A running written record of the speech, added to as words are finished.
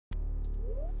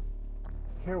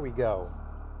Here we go.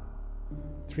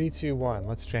 3, 2, 1,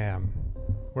 let's jam.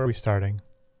 Where are we starting?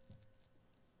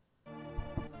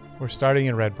 We're starting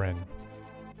in Red Bryn.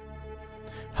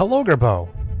 Hello, Gerbo!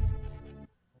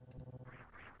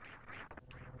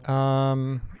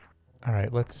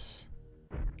 Alright, let's...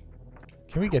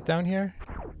 Can we get down here?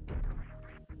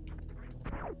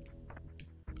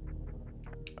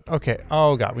 Okay,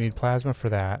 oh god, we need plasma for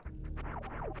that.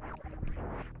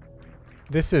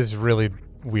 This is really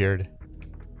weird.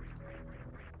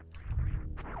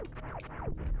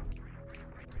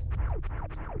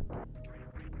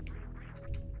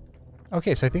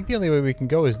 Okay, so I think the only way we can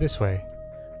go is this way.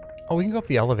 Oh, we can go up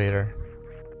the elevator.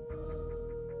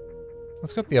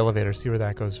 Let's go up the elevator, see where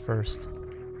that goes first.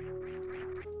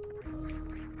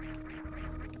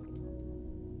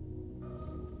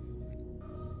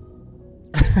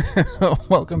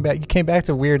 Welcome back. You came back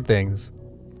to weird things.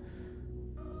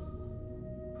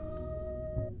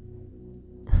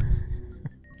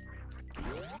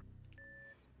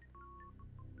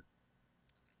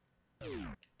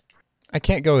 I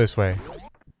can't go this way.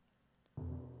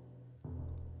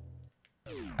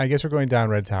 I guess we're going down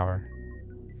Red Tower.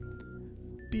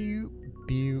 Beep,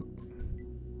 beep.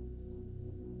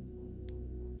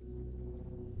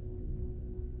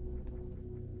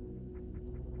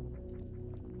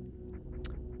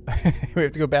 We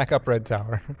have to go back up Red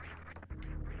Tower.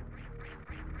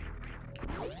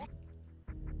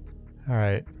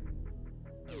 Alright.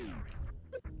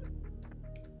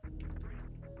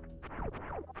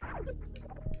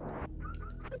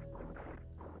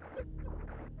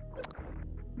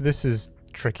 This is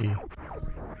tricky.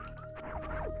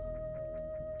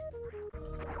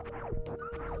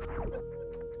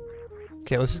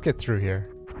 Okay, let's just get through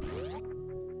here.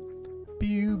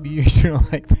 You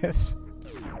don't like this?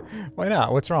 Why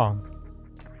not? What's wrong?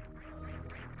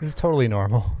 This is totally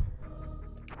normal.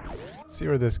 Let's see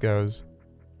where this goes.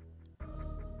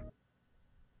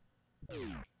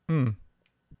 Should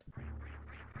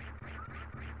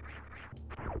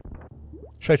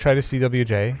I try to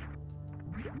CWJ?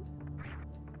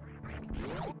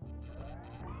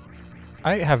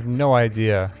 I have no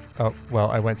idea. Oh, well,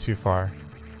 I went too far.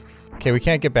 Okay, we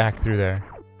can't get back through there.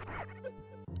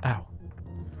 Ow.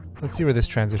 Let's see where this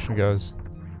transition goes.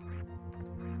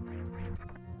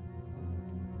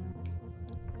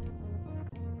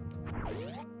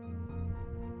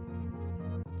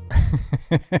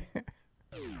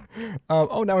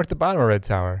 Oh, now we're at the bottom of Red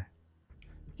Tower.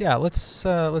 Yeah, let's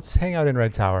hang out in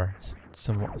Red Tower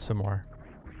some more.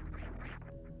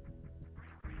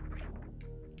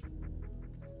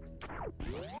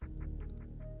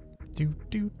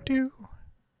 Do.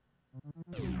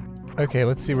 Okay,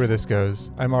 let's see where this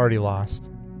goes. I'm already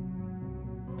lost.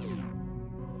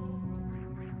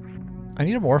 I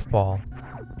need a morph ball.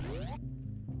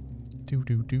 Do.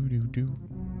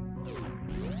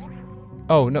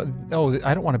 Oh, no. Oh,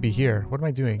 I don't want to be here. What am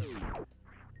I doing?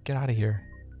 Get out of here.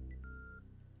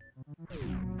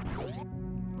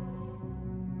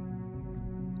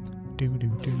 Do.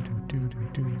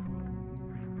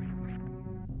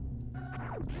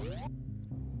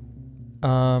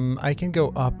 I can go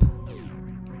up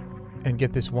and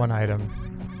get this one item.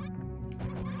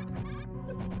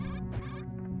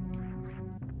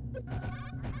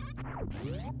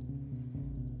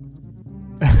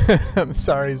 I'm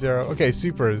sorry, Zero. Okay,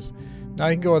 supers. Now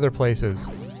I can go other places.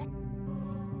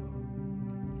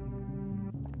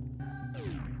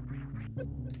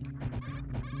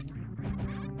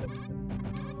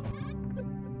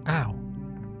 Ow.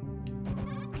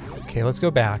 Okay, let's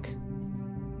go back.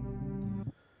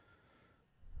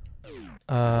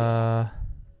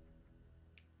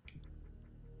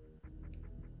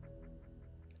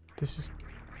 This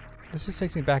just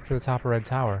takes me back to the top of Red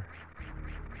Tower.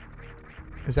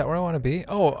 Is that where I want to be?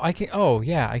 Oh, I can. Oh,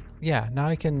 yeah. Yeah. Now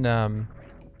I can. Now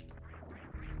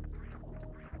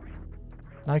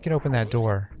I can open that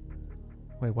door.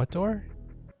 Wait, what door?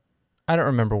 I don't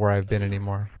remember where I've been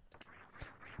anymore.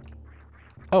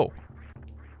 Oh,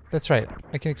 that's right.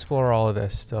 I can explore all of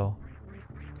this still.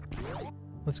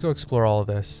 Let's go explore all of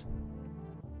this.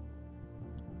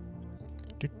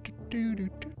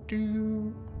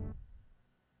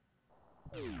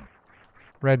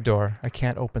 Red door. I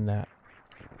can't open that.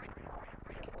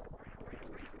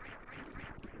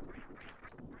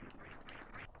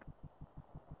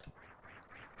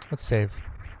 Let's save.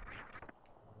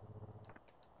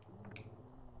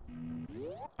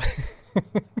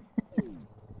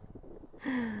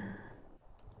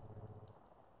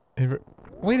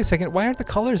 Wait a second, why aren't the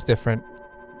colors different?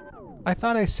 I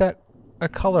thought I set a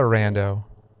color rando.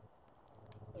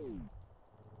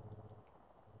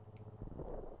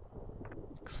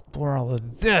 explore all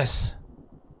of this.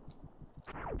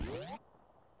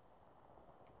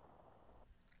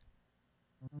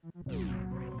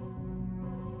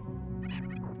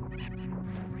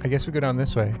 I guess we go down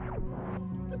this way.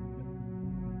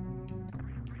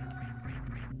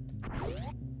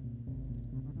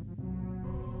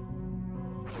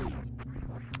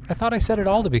 I thought I set it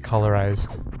all to be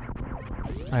colorized.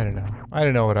 I don't know. I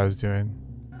don't know what I was doing.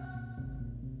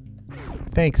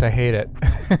 Thanks, I hate it.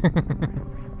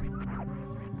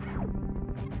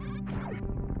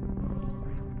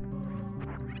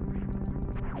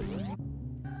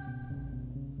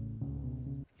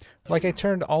 Like I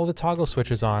turned all the toggle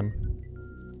switches on.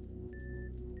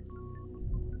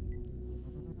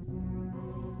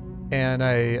 And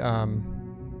I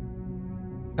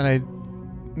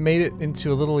made it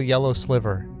into a little yellow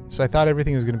sliver. So I thought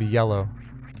everything was going to be yellow.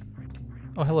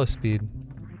 Oh, hello, Speed.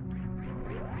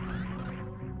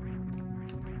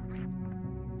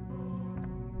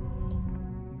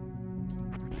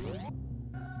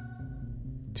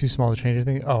 Too small to change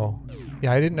anything? Oh.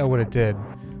 Yeah, I didn't know what it did.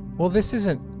 Well, this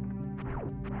isn't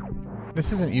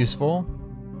useful.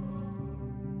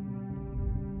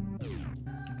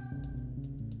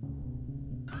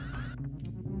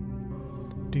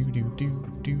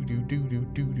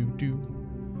 Do.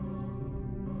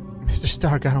 Mr.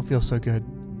 Stark, I don't feel so good.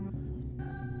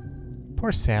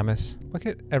 Poor Samus. Look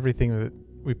at everything that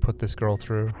we put this girl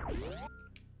through.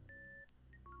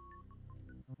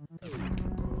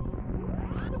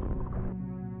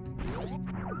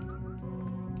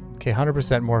 Okay,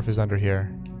 100% morph is under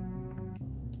here.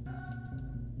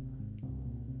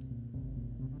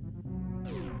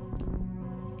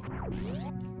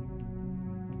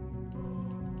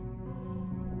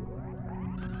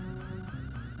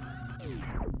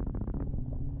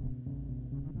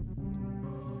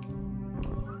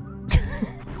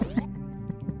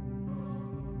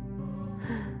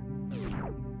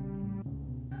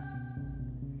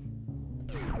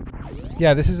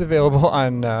 Yeah, this is available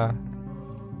on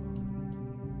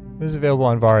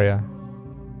Varia.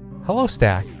 Hello,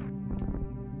 Stack.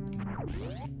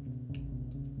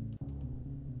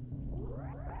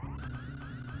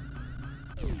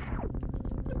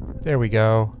 There we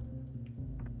go.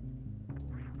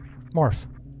 Morph.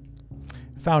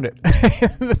 Found it.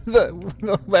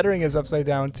 the lettering is upside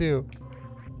down too.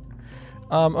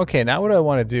 Okay, now what do I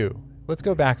want to do? Let's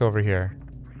go back over here.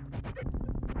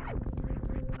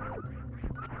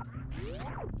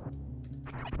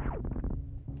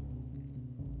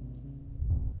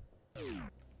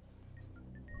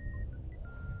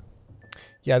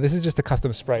 Yeah, this is just a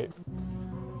custom sprite.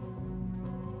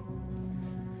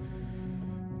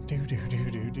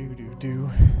 Do.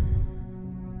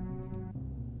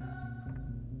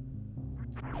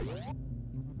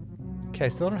 Okay, I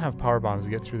still don't have power bombs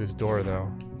to get through this door,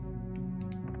 though.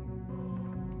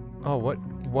 Oh, what?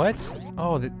 What?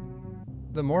 Oh, the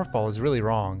morph ball is really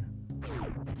wrong.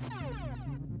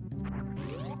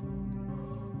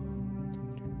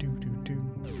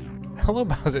 Hello,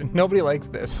 Bowser. Nobody likes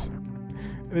this.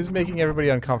 It is making everybody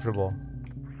uncomfortable.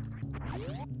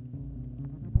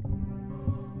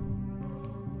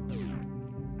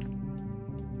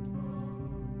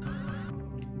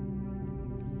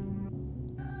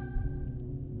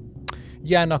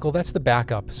 Yeah, Knuckle, that's the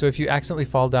backup. So if you accidentally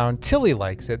fall down, Tilly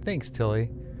likes it. Thanks, Tilly.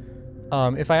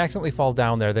 If I accidentally fall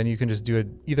down there, then you can just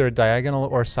do either a diagonal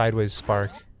or sideways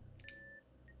spark.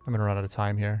 I'm gonna run out of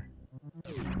time here.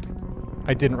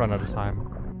 I didn't run out of time.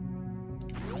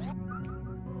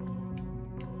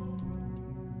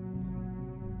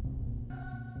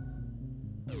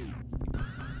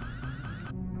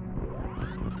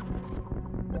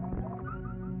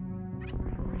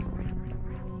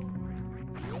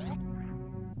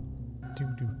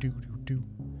 Do.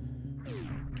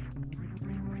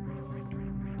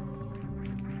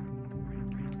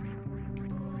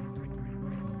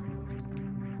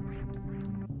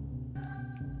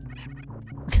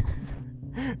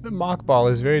 The mock ball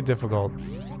is very difficult.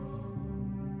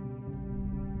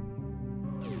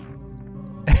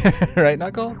 Right,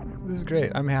 Knuckle? This is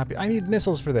great. I'm happy. I need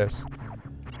missiles for this.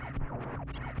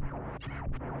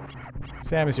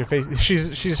 Samus, your face.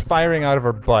 She's firing out of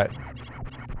her butt.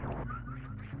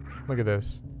 Look at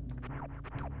this.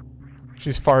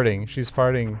 She's farting. She's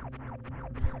farting.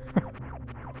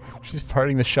 She's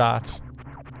farting the shots.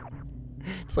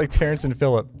 It's like Terrence and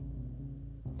Phillip.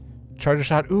 Charge a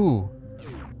shot. Ooh.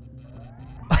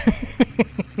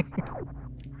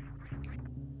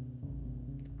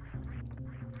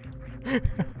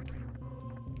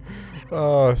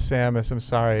 Oh, Samus, I'm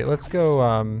sorry. Let's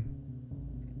go,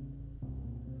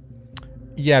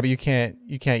 Yeah, but you can't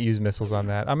use missiles on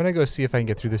that. I'm gonna go see if I can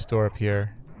get through this door up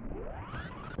here.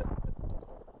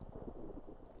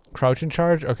 Crouch and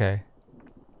charge? Okay.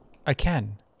 I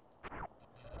can.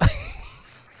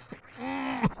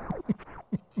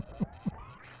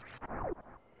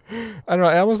 I don't know,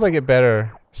 I almost like it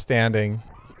better standing.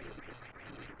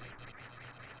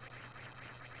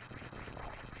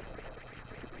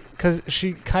 Cause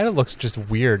she kind of looks just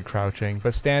weird crouching,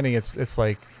 but standing it's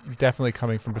like definitely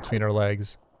coming from between her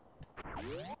legs.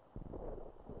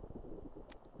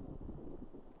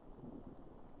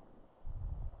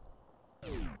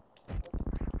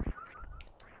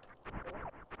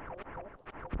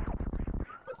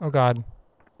 Oh god.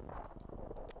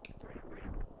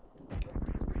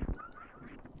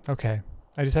 Okay.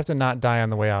 I just have to not die on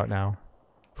the way out now.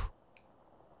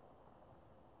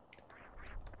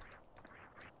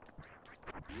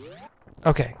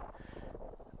 Okay.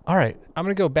 Alright. I'm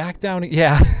gonna go back down.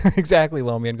 Yeah, exactly,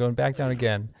 Lomi. I'm going back down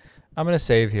again. I'm gonna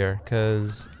save here,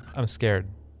 because I'm scared.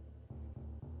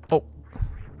 Oh.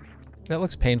 That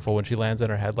looks painful when she lands on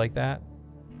her head like that.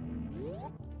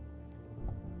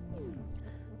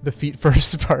 The feet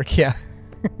first spark, yeah.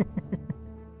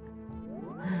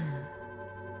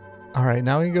 Alright,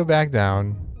 now we can go back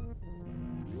down.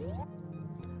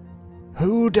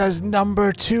 Who does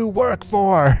number 2 work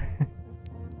for?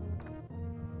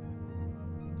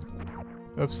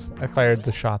 Oops, I fired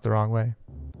the shot the wrong way.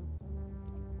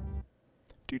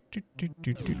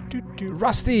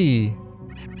 Rusty!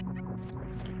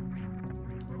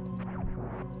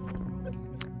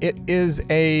 It is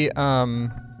a, I'm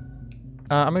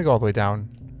gonna go all the way down.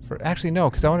 Actually, no,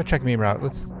 because I want to check meme route.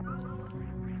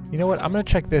 You know what? I'm gonna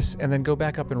check this and then go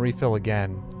back up and refill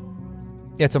again.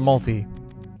 Yeah, it's a multi.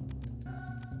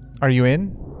 Are you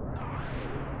in?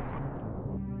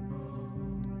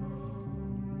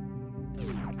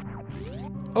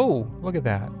 Oh, look at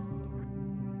that.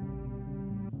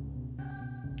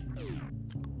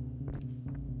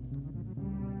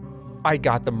 I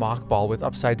got the mock ball with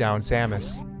upside down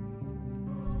Samus.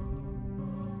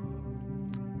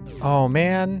 Oh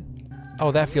man.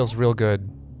 Oh, that feels real good.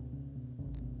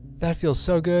 That feels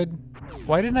so good.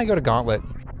 Why didn't I go to Gauntlet?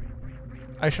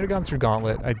 I should have gone through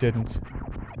Gauntlet. I didn't.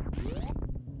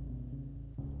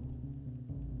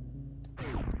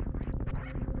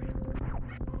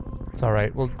 It's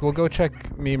alright. We'll go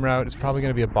check meme route. It's probably going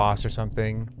to be a boss or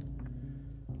something.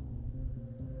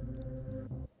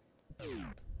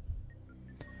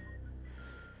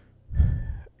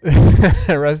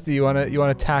 Rusty, you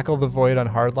wanna tackle the void on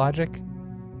hard logic?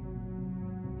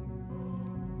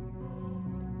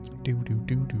 Do do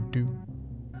do do do.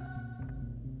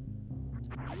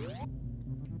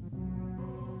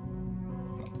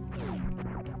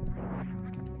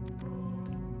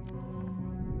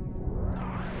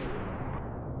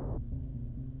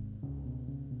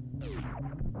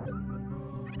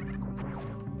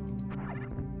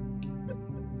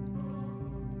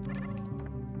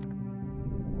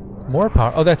 More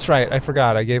power. Oh, that's right. I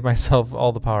forgot. I gave myself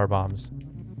all the power bombs.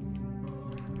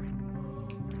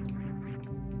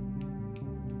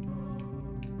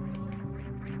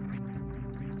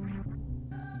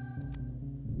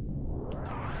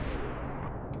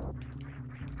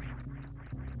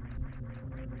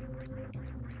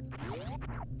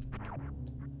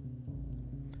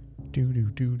 Do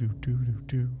do do do do do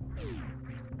do.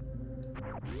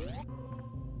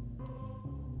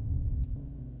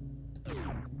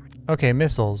 Okay,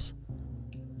 missiles.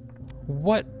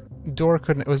 What door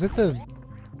couldn't... Was it the...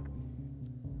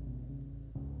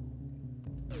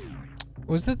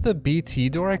 Was it the BT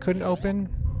door I couldn't open?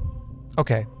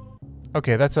 Okay.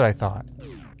 Okay, that's what I thought.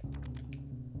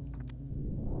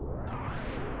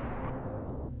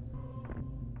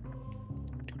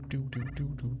 Do do do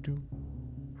do do.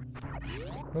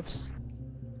 Whoops.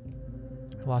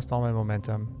 I lost all my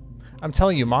momentum. I'm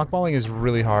telling you, mockballing is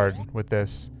really hard with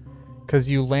this. Because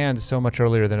you land so much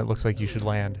earlier than it looks like you should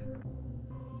land.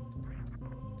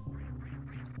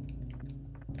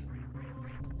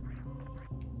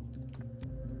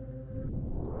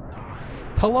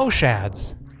 Hello,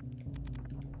 Shads!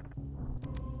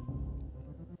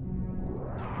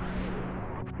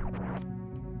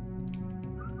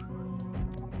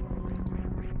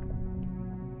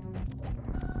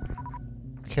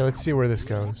 Okay, let's see where this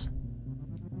goes.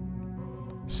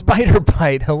 Spider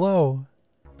bite, hello!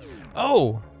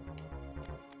 Oh!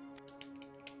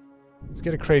 Let's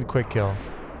get a Kraid quick kill.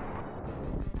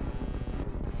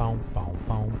 Boom, boom,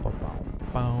 boom, boom,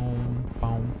 boom,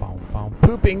 boom, boom, boom.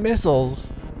 Pooping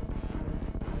missiles!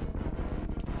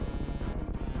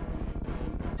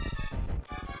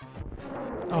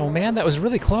 Oh man, that was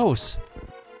really close.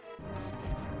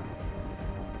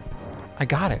 I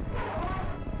got it.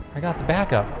 I got the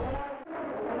backup.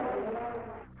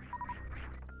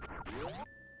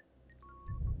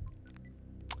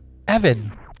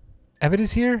 Evan! Evan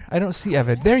is here? I don't see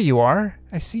Evan. There you are!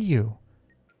 I see you.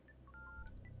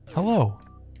 Hello.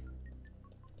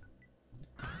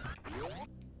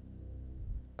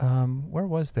 Where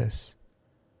was this?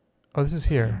 Oh, this is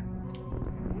here.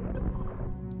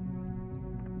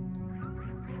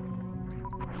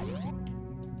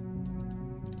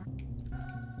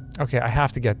 Okay, I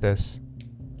have to get this.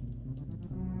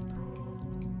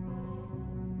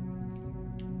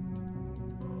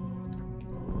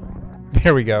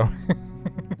 There we go.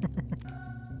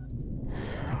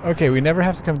 Okay, we never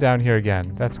have to come down here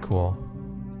again. That's cool.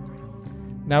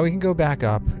 Now we can go back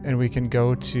up and we can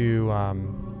go to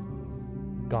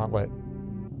Gauntlet.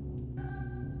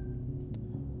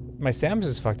 My Samus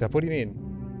is fucked up. What do you mean?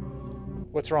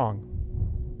 What's wrong?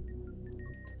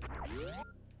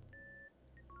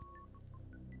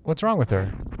 What's wrong with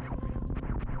her?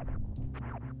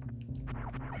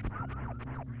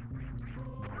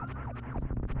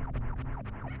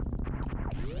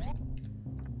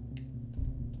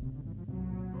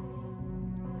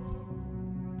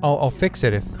 I'll fix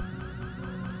it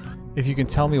if you can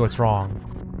tell me what's wrong.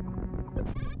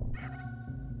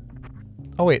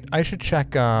 Oh wait, I should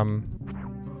check I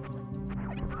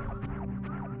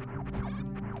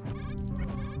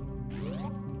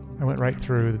went right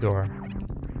through the door.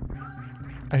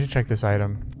 I should check this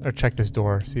item, or check this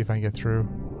door, see if I can get through.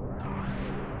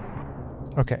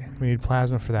 Okay, we need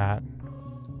plasma for that.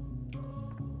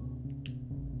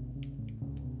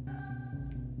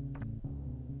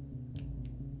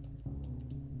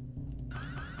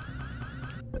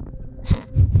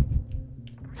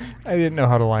 I didn't know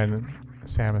how to line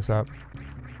Samus up.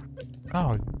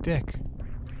 Oh, dick.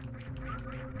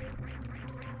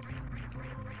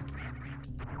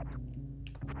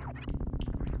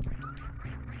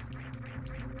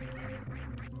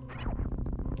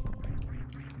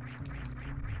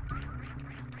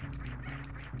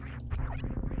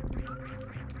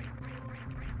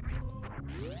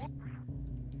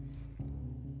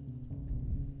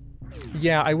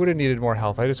 Yeah, I would have needed more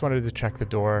health. I just wanted to check the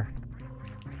door.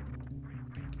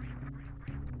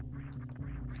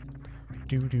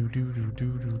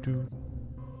 Do.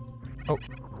 Oh,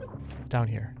 down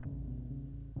here.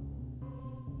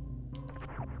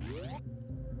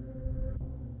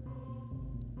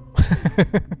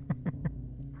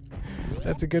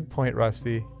 That's a good point,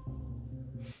 Rusty.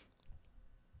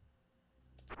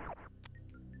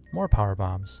 More power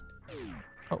bombs.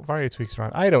 Oh, Varia tweaks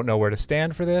around. I don't know where to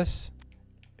stand for this.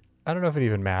 I don't know if it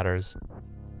even matters.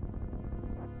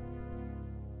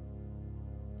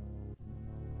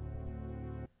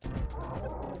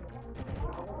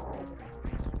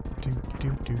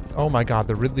 Oh my god,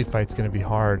 the Ridley fight's gonna be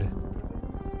hard.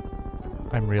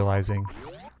 I'm realizing.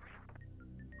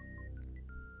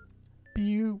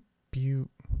 Pew, pew.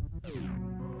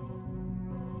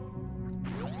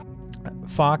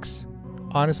 Fox,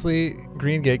 honestly,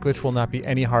 Green Gate Glitch will not be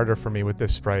any harder for me with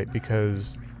this sprite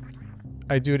because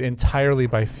I do it entirely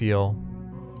by feel.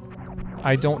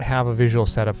 I don't have a visual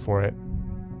setup for it.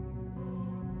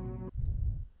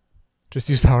 Just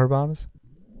use power bombs?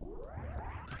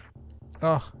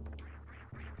 Ugh.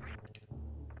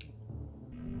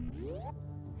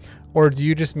 Or do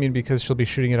you just mean because she'll be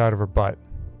shooting it out of her butt?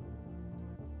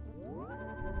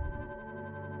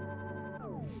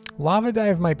 Lava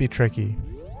dive might be tricky.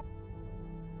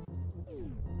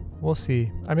 We'll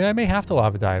see. I mean, I may have to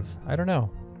lava dive. I don't know.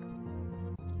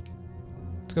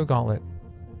 Let's go Gauntlet.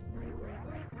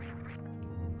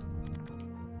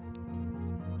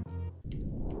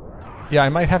 Yeah, I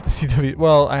might have to CW.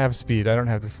 Well, I have speed. I don't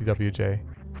have to CWJ.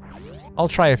 I'll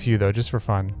try a few though, just for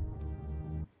fun.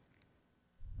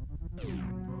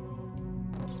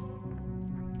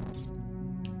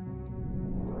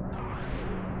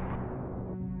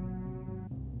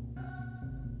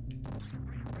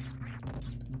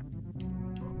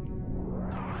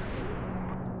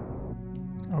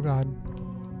 Oh god.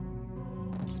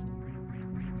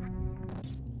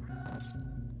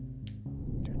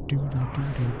 Do.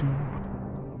 Do.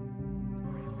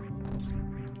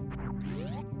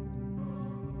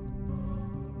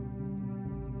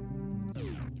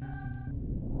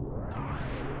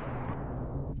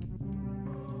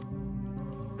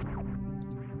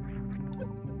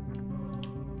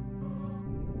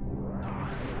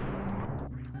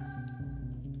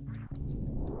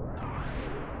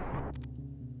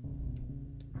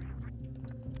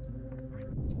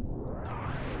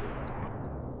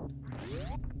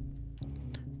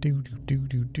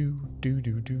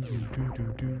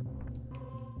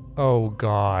 Oh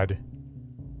god.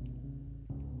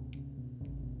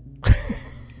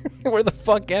 Where the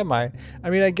fuck am I? I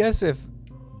mean, I guess if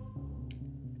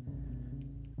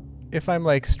I'm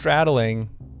like straddling,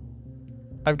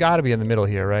 I've got to be in the middle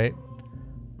here, right?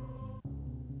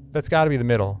 That's got to be the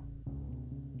middle.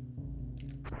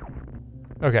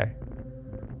 Okay.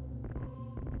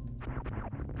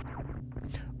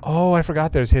 Oh, I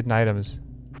forgot there's hidden items.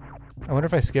 I wonder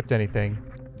if I skipped anything.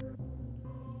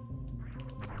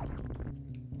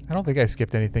 I don't think I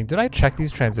skipped anything. Did I check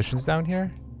these transitions down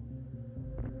here?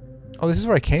 Oh, this is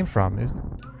where I came from, isn't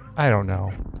it? I don't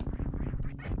know.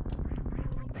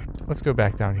 Let's go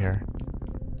back down here.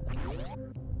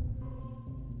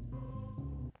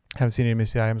 Haven't seen any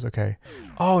missing items. Okay.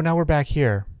 Oh, now we're back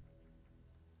here.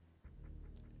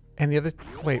 And the other...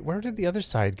 Wait, where did the other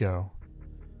side go?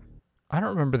 I don't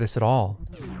remember this at all.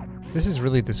 This is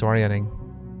really disorienting.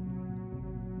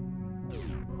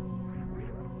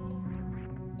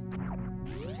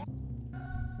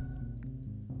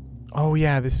 Oh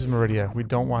yeah, this is Meridia. We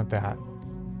don't want that.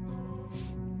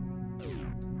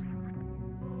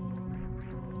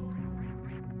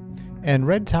 And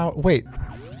Red Tower... Wait.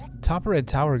 Top of Red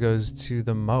Tower goes to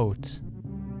the moat.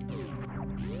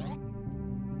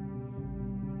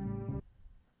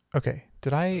 Okay,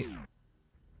 did I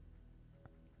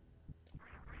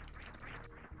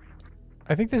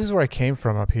think this is where I came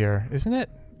from up here, isn't it?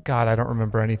 God, I don't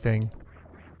remember anything.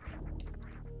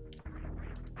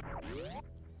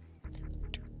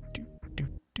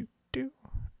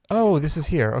 Oh, this is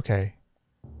here, okay.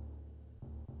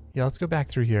 Yeah, let's go back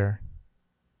through here.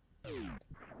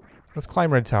 Let's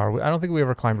climb Red Tower. I don't think we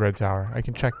ever climbed Red Tower. I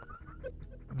can check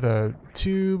the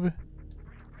tube.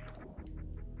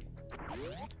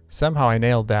 Somehow I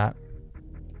nailed that.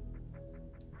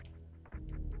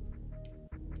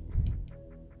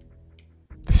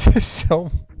 This is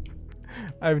so...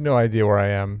 I have no idea where I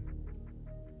am.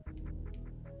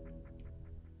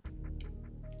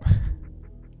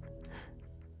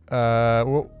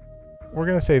 Well, we're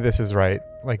gonna say this is right.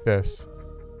 Like this.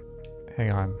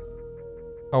 Hang on.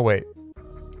 Oh, wait.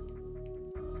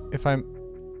 If I'm...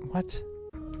 What?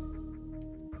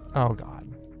 Oh, God.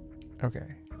 Okay.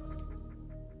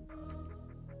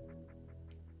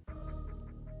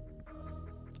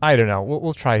 I don't know.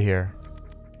 We'll try here.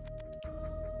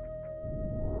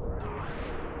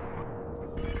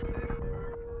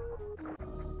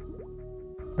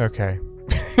 Okay.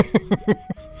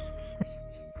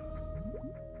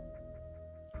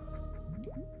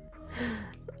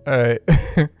 Alright.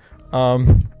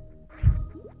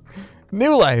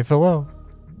 New life, hello.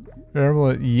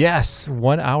 Yes,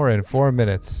 1 hour and 4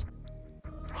 minutes.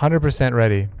 100%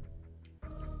 ready.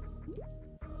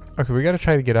 Okay, we gotta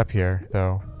try to get up here,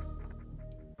 though.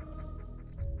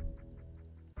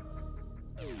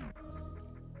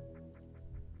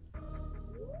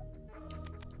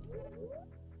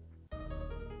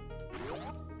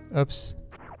 Oops.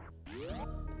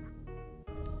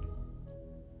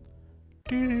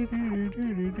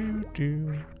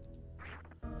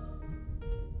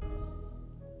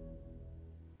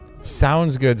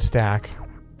 Sounds good, Stack.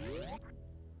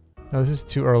 No, this is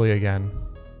too early again.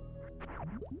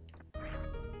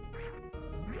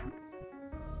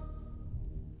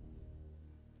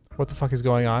 What the fuck is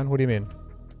going on? What do you mean?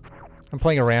 I'm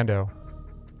playing a rando.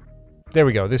 There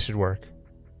we go. This should work.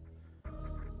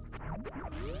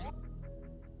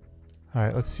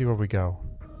 Alright, let's see where we go.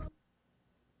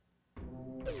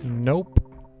 Nope.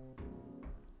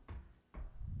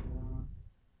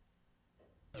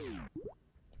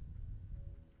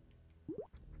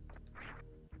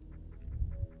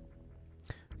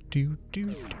 Do do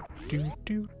do do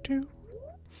do do.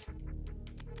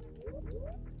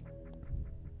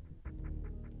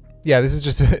 Yeah, this is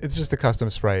just a, it's just a custom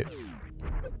sprite.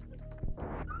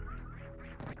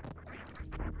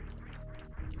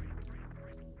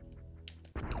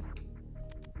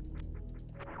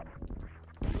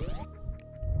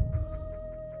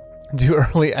 Do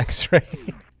early X-ray.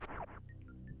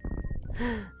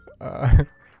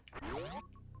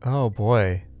 Oh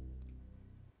boy.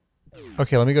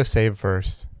 Okay, let me go save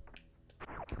first.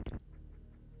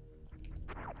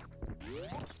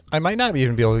 I might not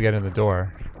even be able to get in the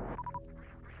door.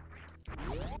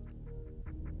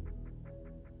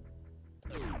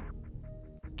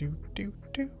 Do do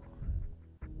do.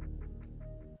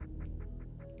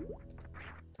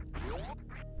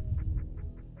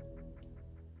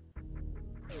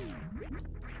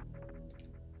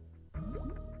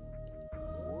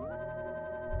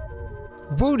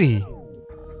 Woody!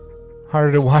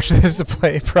 Harder to watch this to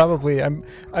play, probably. I'm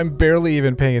barely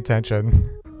even paying attention.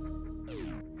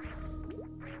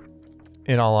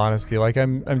 In all honesty, like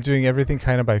I'm doing everything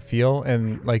kind of by feel,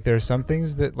 and like there are some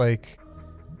things that like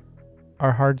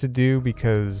are hard to do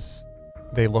because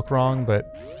they look wrong,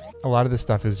 but a lot of this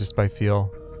stuff is just by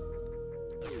feel.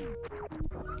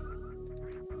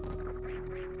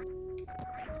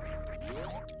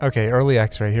 Okay, early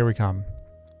X-ray, here we come.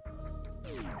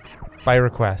 By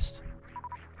request.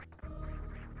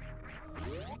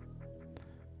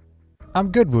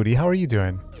 I'm good, Woody. How are you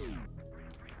doing?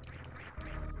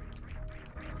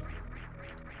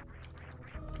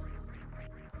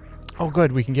 Oh,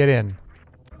 good. We can get in.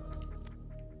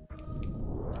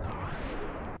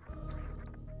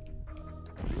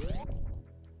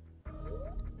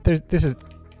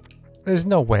 There's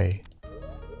no way.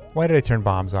 Why did I turn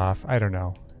bombs off? I don't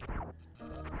know.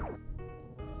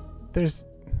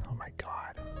 Oh my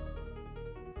god.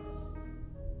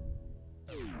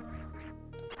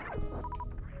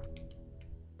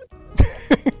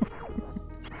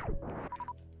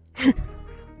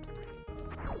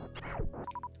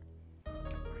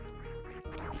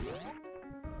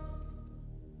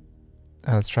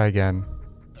 Let's try again.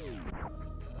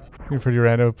 You for your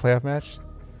random playoff match?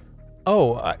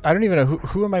 Oh, I don't even know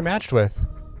who am I matched with?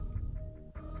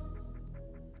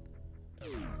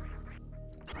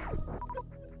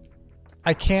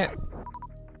 I can't.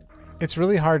 It's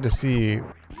really hard to see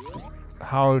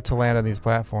how to land on these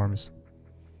platforms.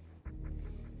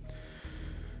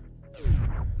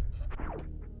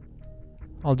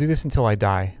 I'll do this until I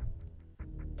die.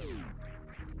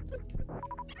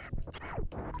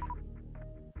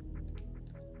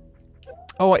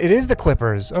 Oh, it is the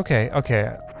Clippers. Okay,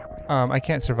 okay. I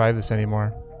can't survive this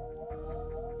anymore.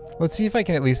 Let's see if I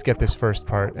can at least get this first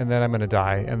part, and then I'm gonna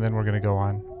die, and then we're gonna go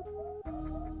on.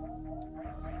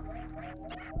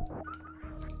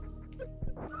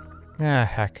 Ah,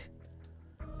 heck.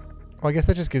 Well, I guess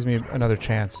that just gives me another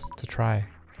chance to try.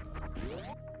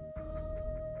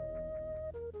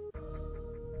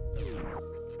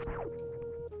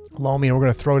 Lomi, we're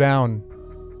gonna throw down.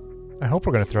 I hope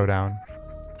we're gonna throw down.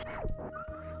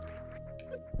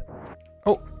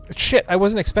 Oh, shit, I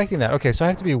wasn't expecting that. Okay, so I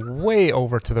have to be way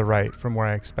over to the right from where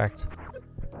I expect.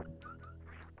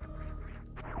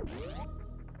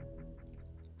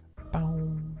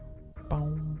 Boom,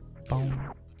 boom,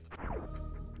 boom.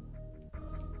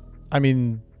 I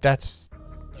mean, that's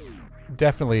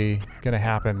definitely gonna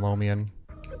happen, Lomian.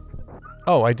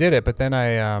 Oh, I did it, but then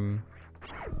I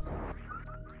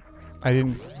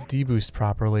didn't deboost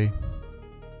properly.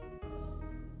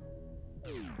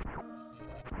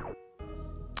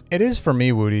 It is for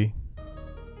me, Woody.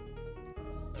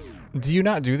 Do you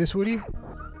not do this, Woody?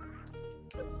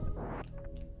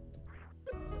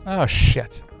 Oh,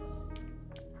 shit.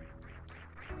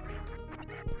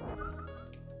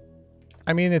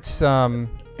 I mean, it's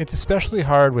especially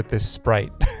hard with this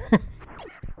sprite.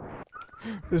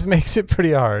 This makes it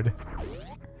pretty hard.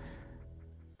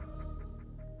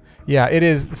 Yeah, it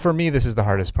is. For me, this is the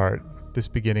hardest part. This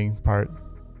beginning part.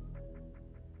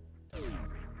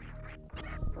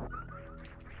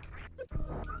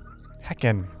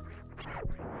 Heckin'.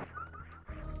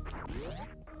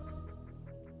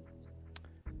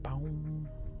 Boom,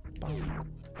 boom,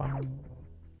 boom.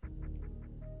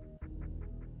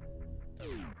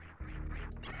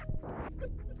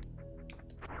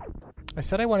 I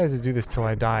said I wanted to do this till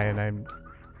I die, and I'm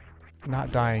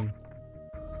not dying.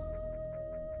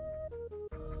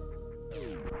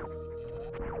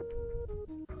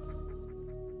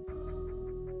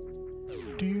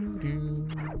 Doo-doo.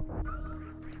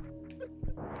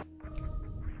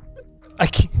 I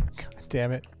can't. God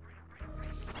damn it.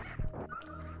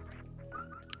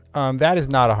 That is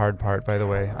not a hard part, by the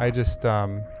way. I just,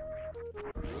 I'm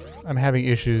having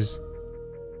issues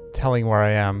telling where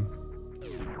I am.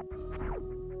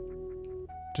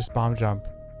 Just bomb jump.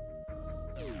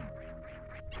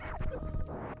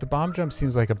 The bomb jump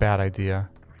seems like a bad idea.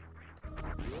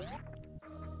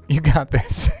 You got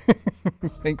this.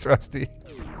 Thanks, Rusty.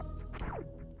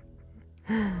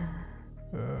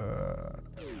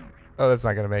 Oh, that's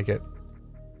not gonna make it.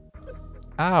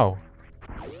 Ow.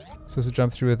 Supposed to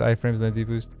jump through with iframes and then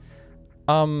deboost?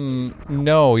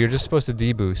 No, you're just supposed to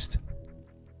deboost.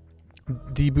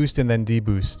 Deboost and then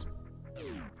deboost.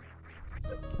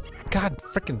 God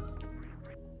frickin'.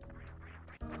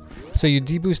 So you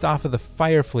deboost off of the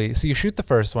fire flea. So you shoot the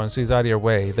first one, so he's out of your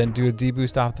way. Then do a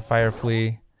deboost off the fire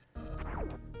flea.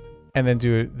 And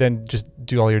then just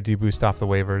do all your deboost off the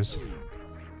waivers.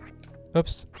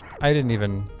 Oops. I didn't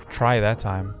even try that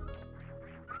time.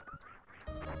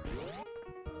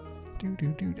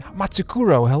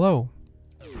 Matsukuro, hello.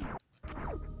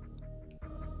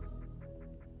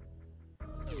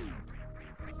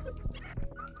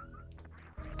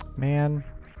 Man.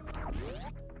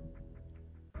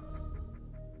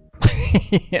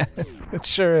 Yeah, it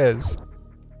sure is.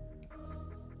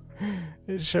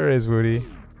 It sure is, Woody.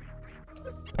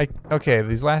 Okay,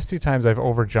 these last two times I've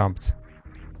overjumped.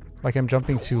 Like I'm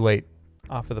jumping too late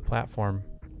off of the platform.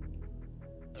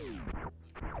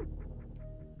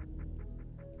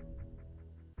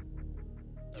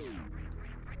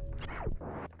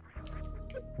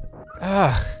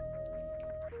 Ugh.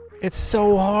 It's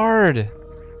so hard.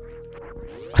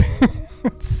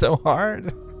 It's so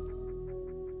hard.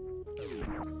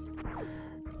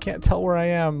 I can't tell where I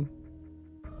am.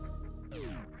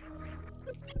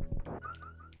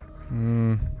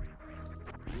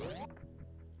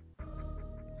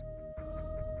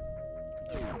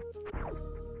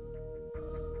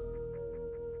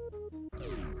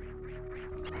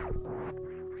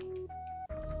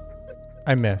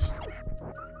 I missed.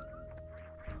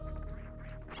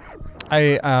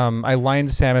 I lined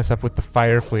Samus up with the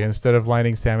fire flea instead of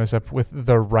lining Samus up with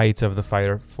the right of the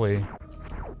fire flea.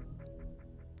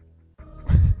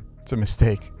 It's a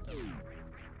mistake.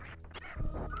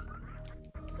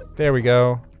 There we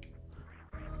go.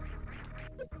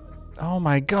 Oh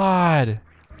my god!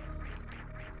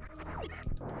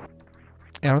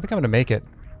 Yeah, I don't think I'm gonna make it.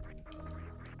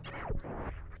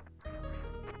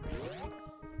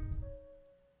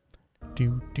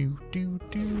 Do.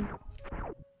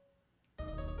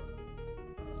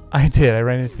 I did. I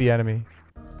ran into the enemy.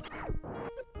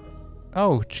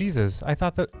 Oh, Jesus. I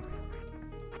thought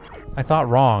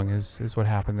wrong is what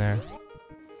happened there.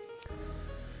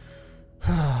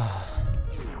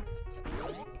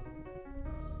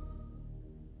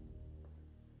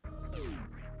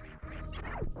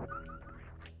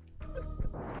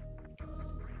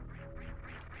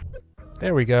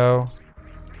 There we go.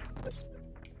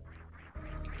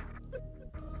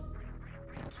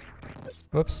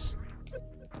 Whoops.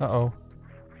 Uh-oh.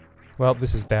 Well,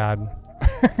 this is bad.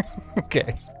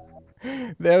 Okay.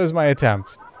 That was my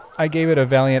attempt. I gave it a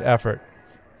valiant effort.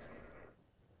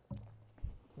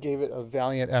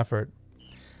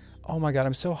 Oh my god,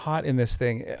 I'm so hot in this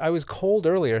thing. I was cold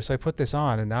earlier, so I put this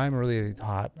on, and now I'm really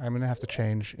hot. I'm gonna have to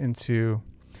change into...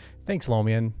 Thanks,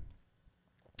 Lomian.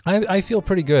 I feel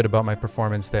pretty good about my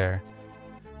performance there.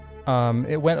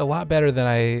 It went a lot better than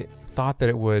I thought that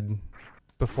it would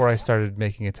before I started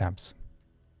making attempts.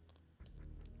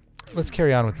 Let's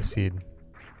carry on with the seed.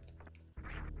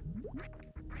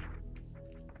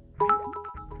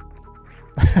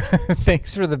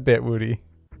 Thanks for the bit, Woody.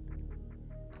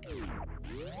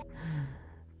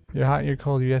 You're hot and you're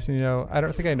cold, yes and you know. I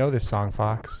don't think I know this song,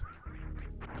 Fox.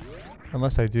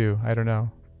 Unless I do, I don't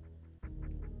know.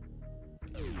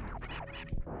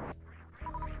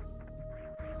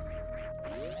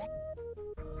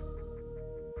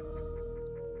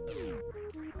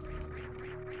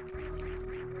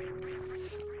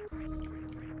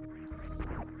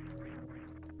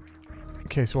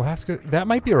 Okay, so we'll have to go... That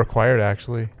might be required,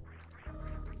 actually.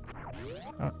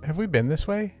 Have we been this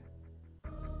way?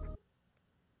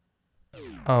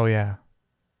 Oh, yeah.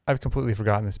 I've completely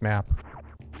forgotten this map.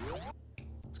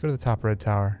 Let's go to the top red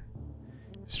tower.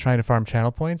 Just trying to farm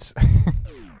channel points.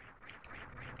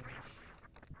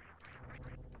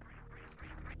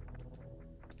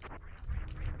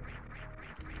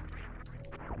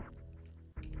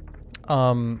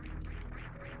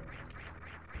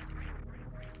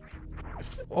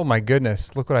 Oh my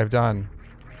goodness, look what I've done.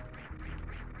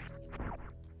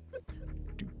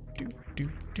 Do.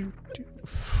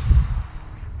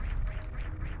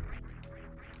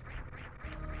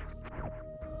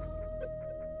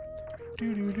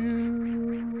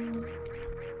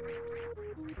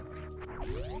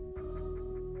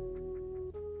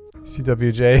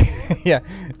 CWJ.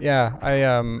 yeah.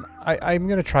 I'm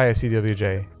gonna try a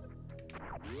CWJ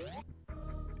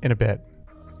in a bit.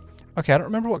 Okay, I don't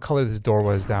remember what color this door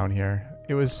was down here.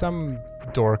 It was some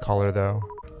door color though.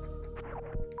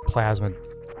 Plasma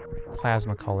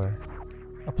color.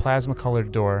 A plasma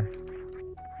colored door.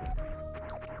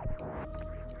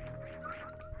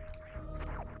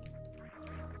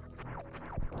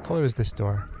 What color is this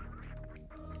door?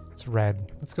 It's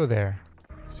red. Let's go there.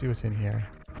 Let's see what's in here.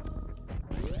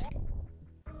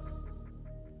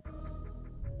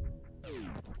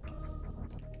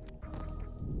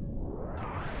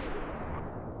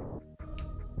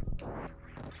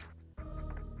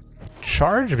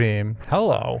 Charge beam?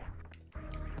 Hello.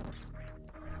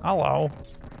 Hello.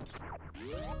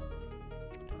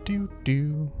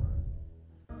 Do.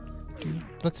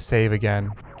 Let's save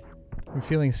again. I'm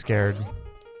feeling scared.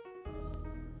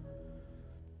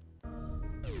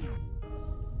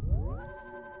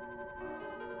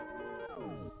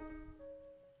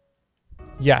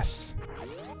 Yes.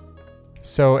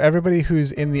 So everybody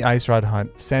who's in the ice rod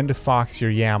hunt, send Fox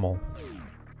your YAML.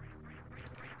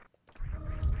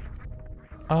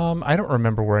 I don't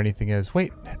remember where anything is.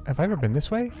 Wait, have I ever been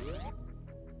this way?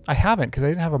 I haven't, because I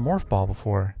didn't have a morph ball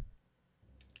before.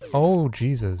 Oh,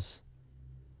 Jesus.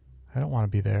 I don't want to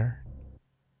be there.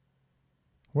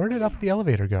 Where did up the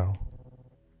elevator go?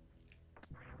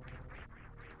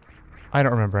 I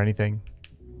don't remember anything.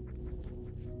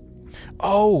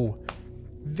 Oh!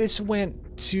 This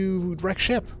went to wreck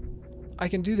ship. I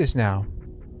can do this now.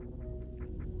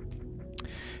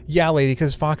 Yeah, lady,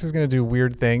 because Fox is going to do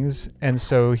weird things, and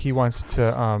so he wants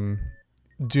to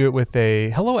do it with a...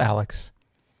 Hello, Alex.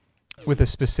 With a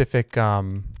specific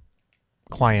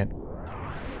client.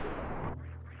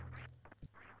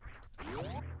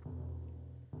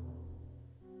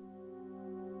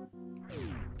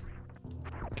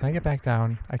 Can I get back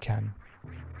down? I can.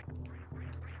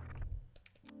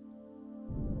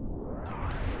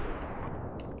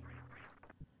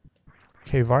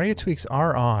 Okay, Varia tweaks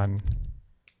are on.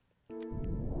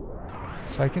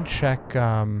 So I can check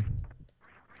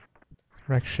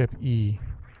wreck ship E.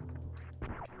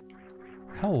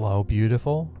 Hello,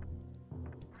 beautiful.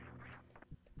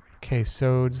 Okay,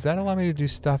 so does that allow me to do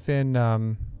stuff in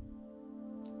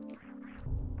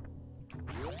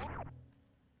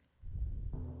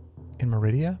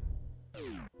Meridia?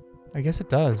 I guess it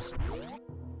does.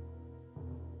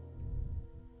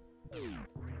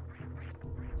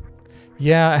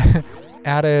 Yeah,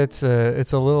 Ada, it's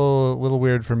a little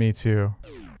weird for me too.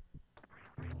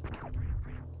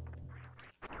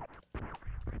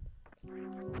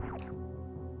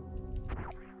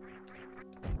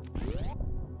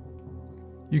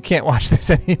 You can't watch this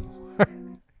anymore.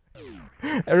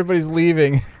 Everybody's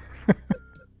leaving.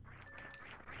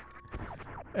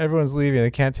 Everyone's leaving.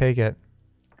 They can't take it.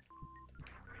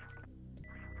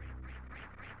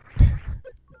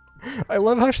 I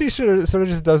love how she sort of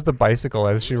just does the bicycle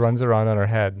as she runs around on her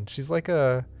head. She's like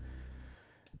a...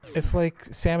 It's like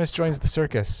Samus joins the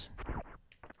circus.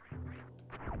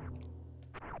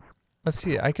 Let's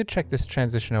see. I could check this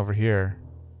transition over here.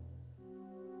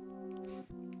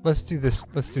 Let's do this.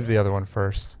 Let's do the other one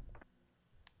first.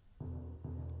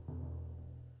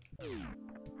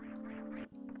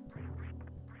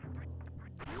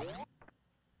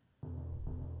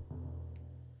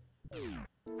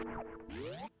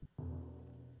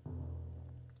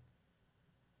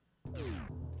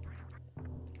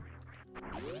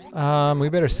 We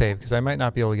better save, because I might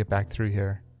not be able to get back through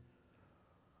here.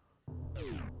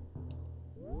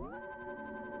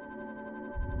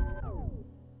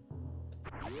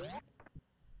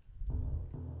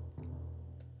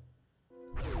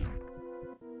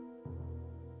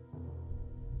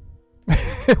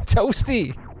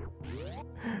 Toasty!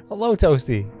 Hello,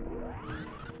 Toasty!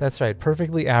 That's right,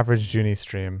 perfectly average Junie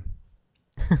stream.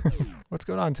 What's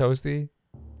going on, Toasty?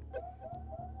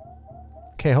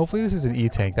 Okay, hopefully this is an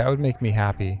E-tank. That would make me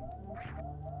happy.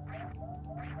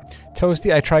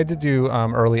 Toasty, I tried to do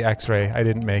early X-ray. I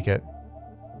didn't make it.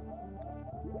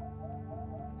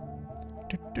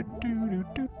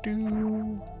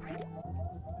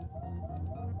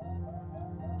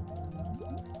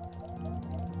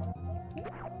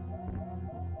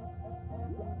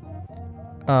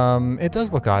 It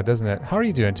does look odd, doesn't it? How are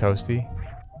you doing, Toasty?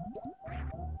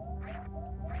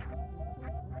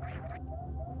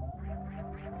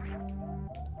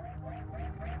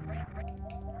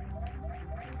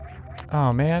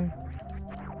 Oh, man.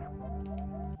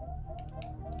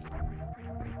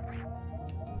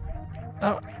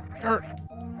 Oh,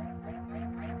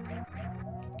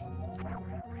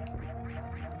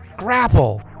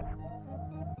 grapple!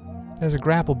 There's a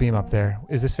grapple beam up there.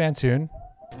 Is this Fantoon?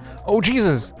 Oh,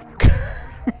 Jesus!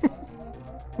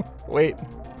 Wait.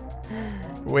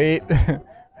 Wait.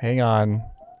 Hang on.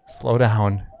 Slow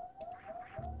down.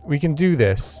 We can do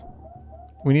this.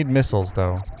 We need missiles,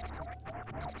 though.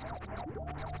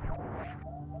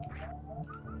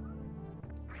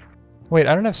 Wait,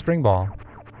 I don't have spring ball.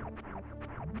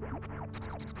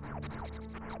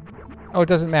 Oh, it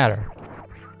doesn't matter.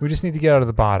 We just need to get out of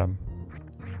the bottom.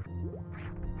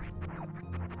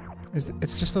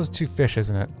 It's just those two fish,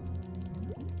 isn't it?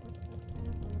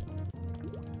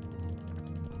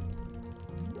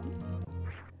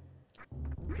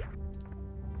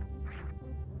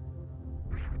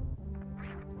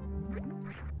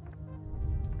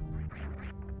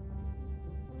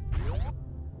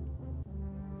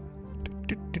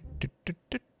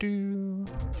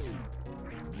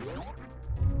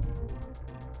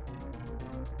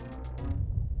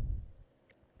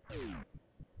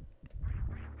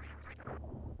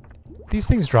 These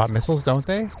things drop missiles, don't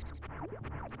they?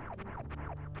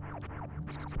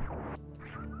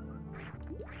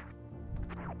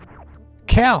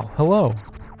 Cal, hello.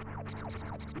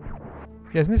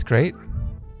 Yeah, isn't this great?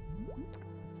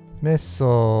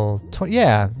 Missile,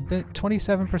 yeah,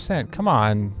 27%. Come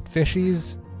on,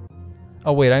 fishies.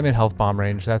 Oh wait, I'm in health bomb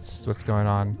range. That's what's going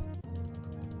on.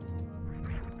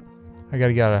 I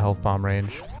gotta get out of health bomb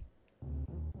range.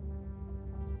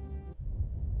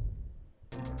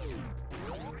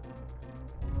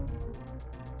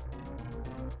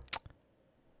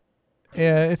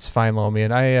 Yeah, it's fine,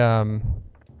 Lomian.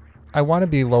 I want to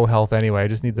be low health anyway. I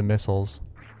just need the missiles.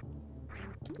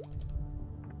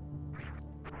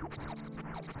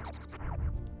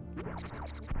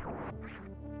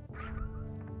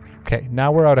 Okay,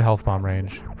 now we're out of health bomb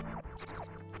range.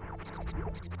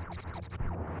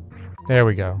 There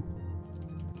we go.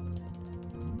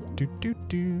 Do do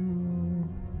do.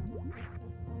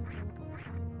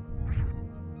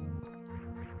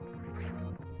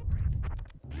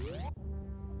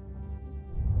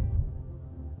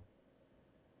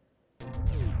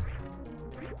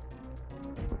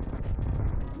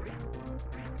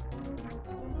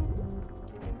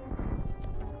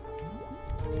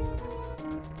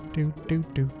 Do do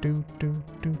do do do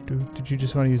do do. Did you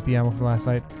just want to use the ammo from last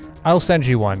night? I'll send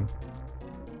you one.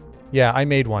 Yeah, I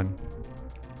made one.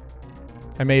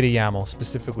 I made a YAML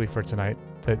specifically for tonight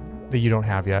that you don't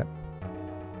have yet.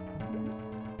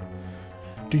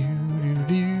 Do do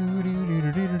do do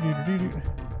do do do do do.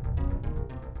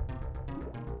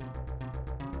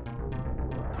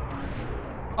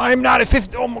 I'm not at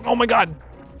 50. Oh my god.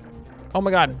 Oh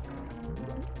my god.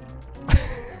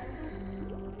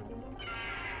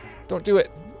 Don't do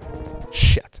it.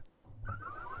 Shit.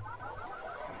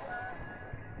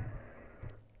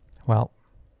 Well.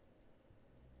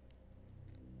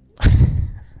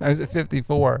 I was at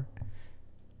 54.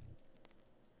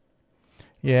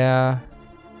 Yeah.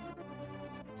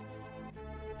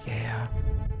 Yeah.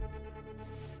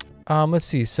 Let's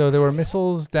see. So there were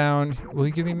missiles down. Will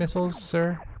you give me missiles,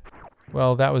 sir?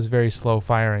 Well, that was very slow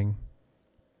firing.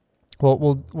 Well,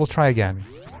 we'll try again.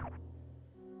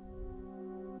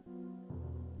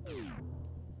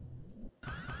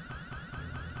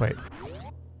 Wait.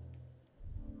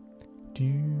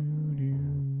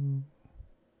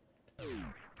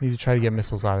 Need to try to get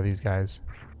missiles out of these guys.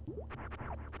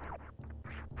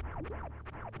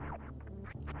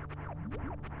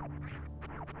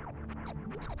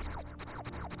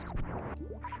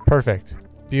 Perfect.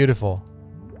 Beautiful.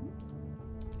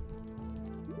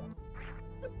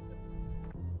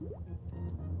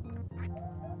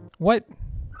 What?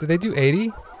 Did they do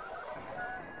 80?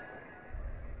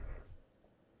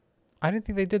 I didn't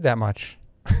think they did that much.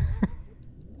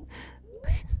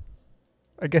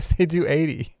 I guess they do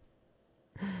 80.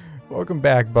 Welcome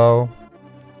back, Bo.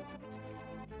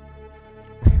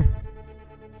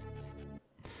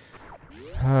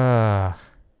 A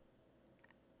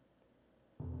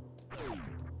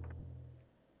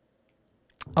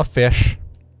fish.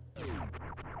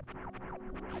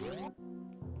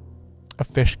 A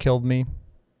fish killed me.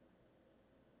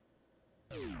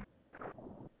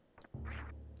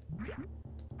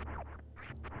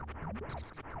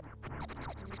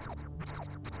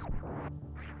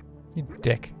 You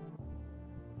dick.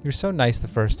 You were so nice the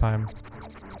first time.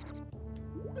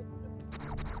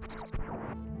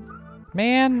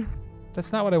 Man,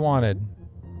 that's not what I wanted.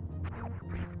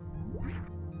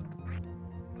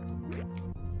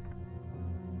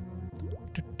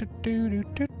 Do, do, do, do,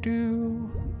 do,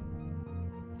 do.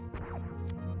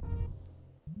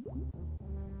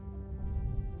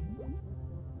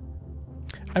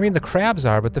 I mean, the crabs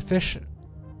are, but the fish...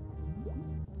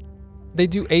 They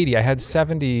do 80. I had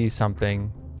 70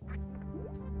 something.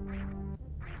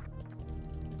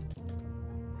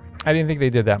 I didn't think they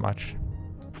did that much.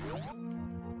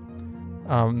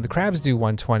 The crabs do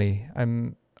 120.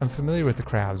 I'm familiar with the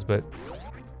crabs, but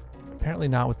apparently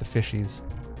not with the fishies.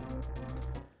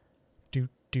 Do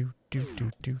do do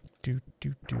do do do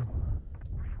do do.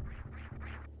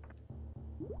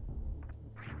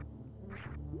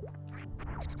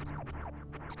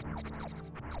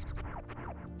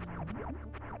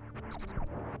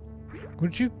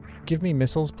 Would you give me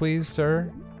missiles, please,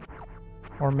 sir?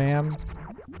 Or ma'am?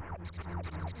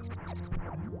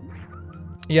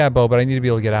 Yeah, Bo, but I need to be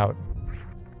able to get out.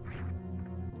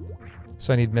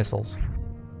 So I need missiles.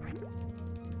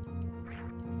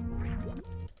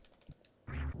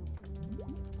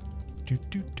 Do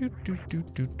do do do do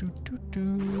do do do do.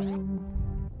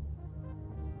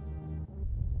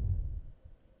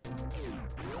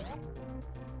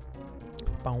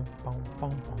 Boom, boom, boom,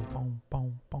 boom, boom,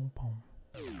 boom, boom, boom.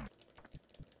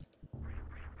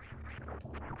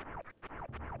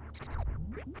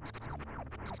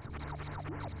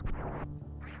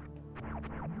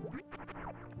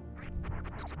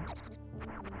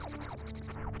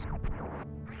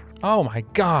 Oh my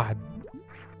god.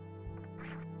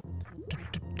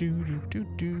 Do, do, do,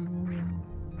 do.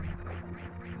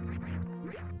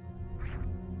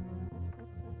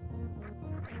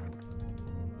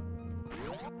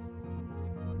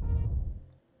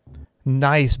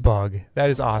 Nice bug. That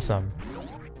is awesome.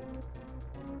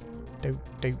 Do,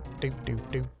 do, do, do,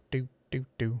 do, do, do,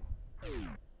 do.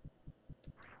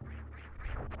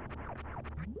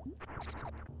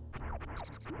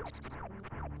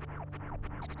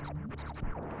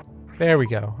 There we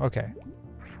go. Okay.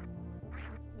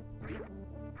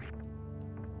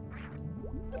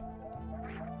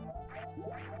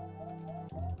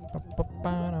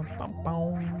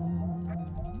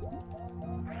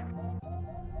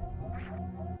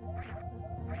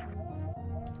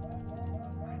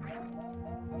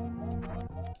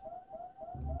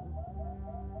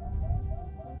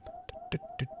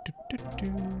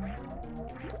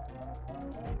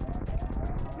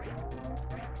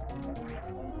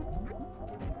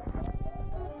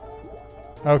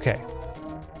 Okay.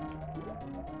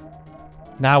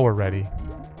 Now we're ready.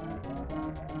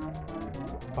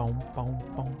 Boom, boom,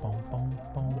 boom, boom, boom,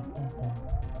 boom, boom, boom.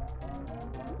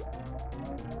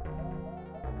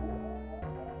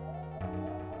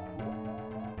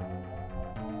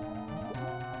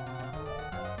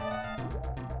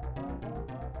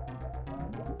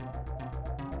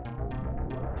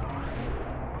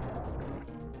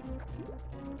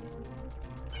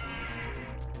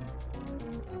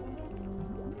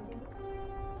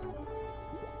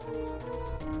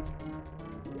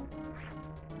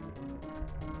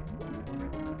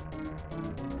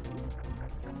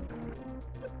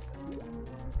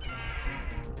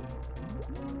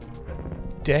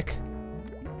 Dick.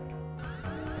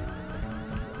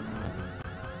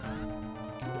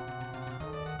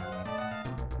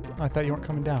 I thought you weren't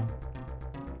coming down.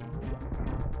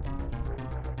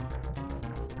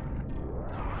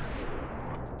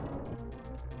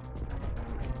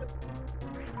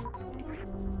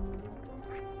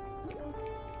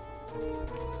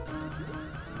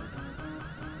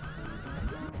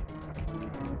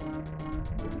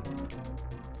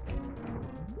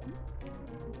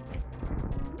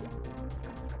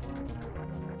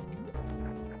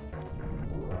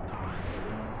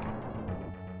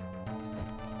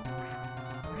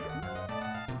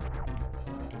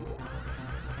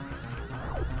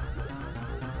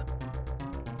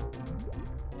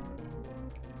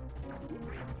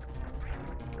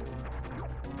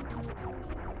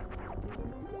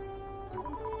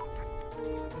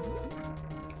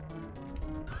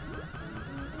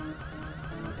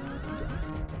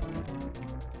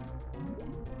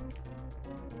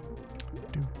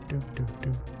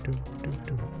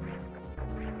 Do.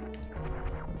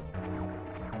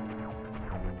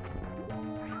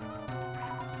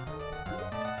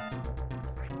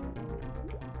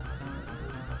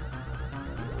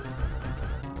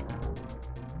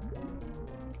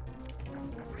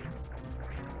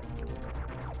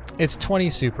 It's 20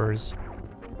 supers.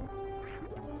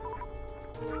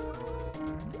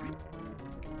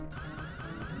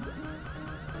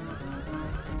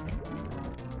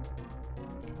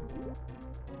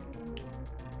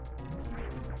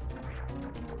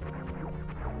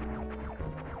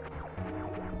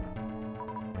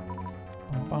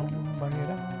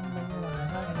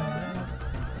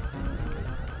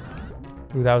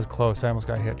 Ooh, that was close. I almost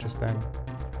got hit just then.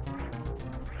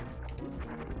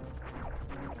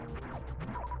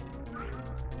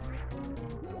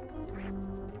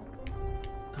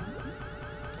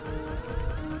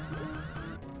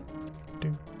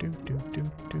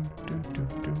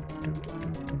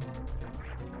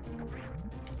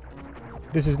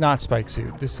 This is not Spike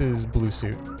Suit. This is Blue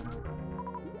Suit.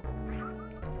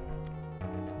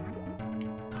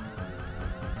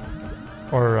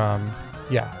 Or,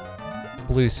 yeah.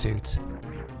 Blue Suit.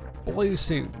 Blue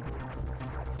Suit.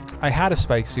 I had a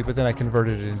Spike Suit, but then I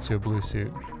converted it into a Blue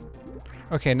Suit.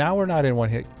 Okay, now we're not in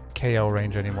one-hit KO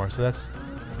range anymore, so that's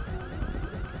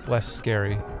less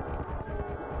scary.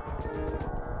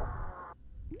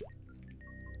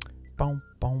 Boom,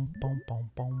 boom, boom,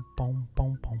 boom, boom, boom,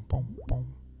 boom, boom, boom,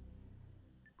 boom.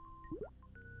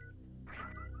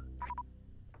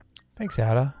 Thanks,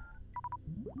 Ada.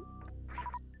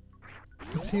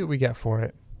 Let's see what we get for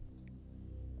it.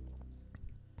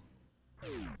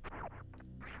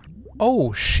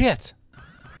 Oh, shit!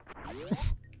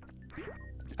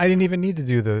 I didn't even need to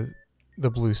do the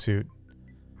blue suit.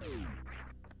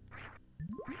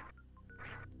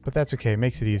 But that's okay, it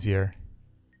makes it easier.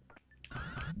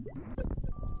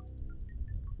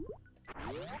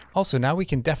 Also, now we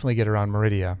can definitely get around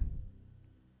Meridia.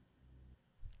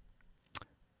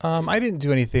 I didn't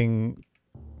do anything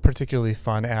particularly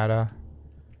fun, Ada.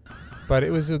 But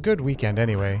it was a good weekend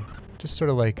anyway. Just sort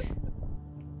of like...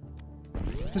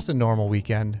 just a normal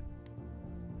weekend.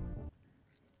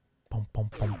 Boom, boom,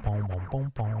 boom, boom, boom,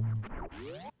 boom, boom.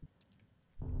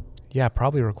 Yeah,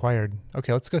 probably required.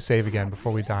 Okay, let's go save again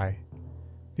before we die.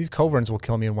 These Coverns will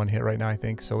kill me in one hit right now, I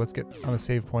think. So let's get on the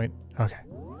save point. Okay.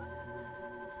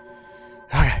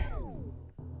 Okay.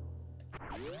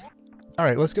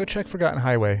 Alright, let's go check Forgotten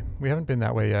Highway. We haven't been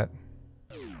that way yet.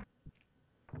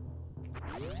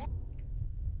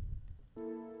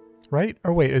 Right?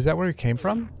 Or wait, is that where we came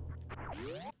from?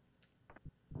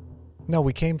 No,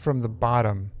 we came from the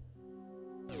bottom.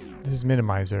 This is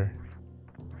Minimizer.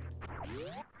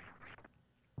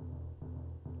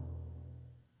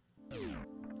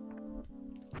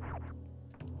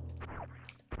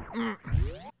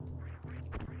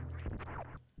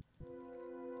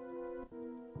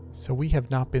 So we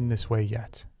have not been this way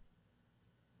yet.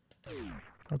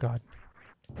 Oh god.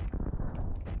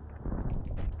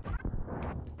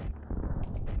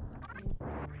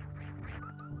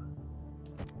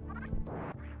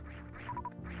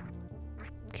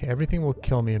 Okay, everything will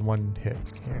kill me in one hit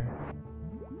here.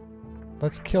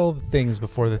 Let's kill the things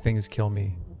before the things kill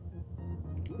me.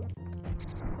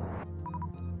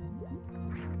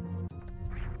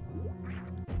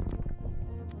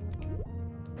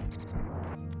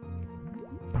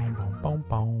 Boom, boom, boom,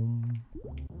 boom.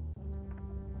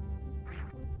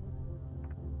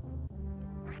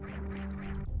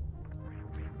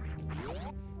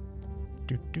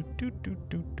 Do, do, do, do,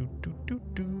 do, do, do, do,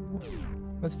 do.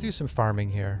 Let's do some farming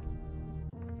here.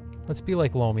 Let's be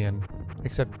like Lomian,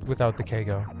 except without the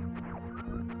Kago.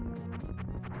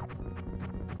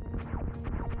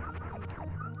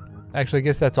 Actually, I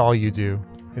guess that's all you do,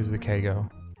 is the Kago.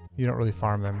 You don't really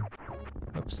farm them.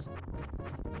 Oops.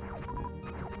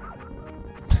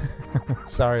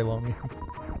 Sorry, Lomian.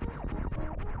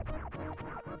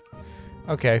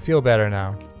 Okay, I feel better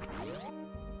now.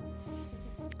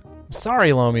 Sorry,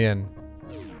 Lomian.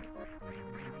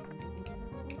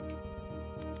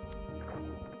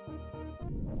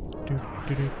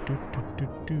 Do, do, do, do, do,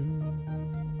 do.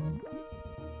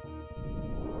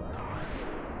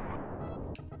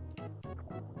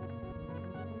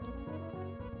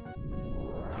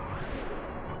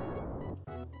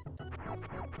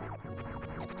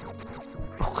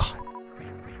 Oh god.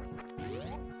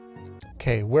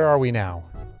 Okay, where are we now?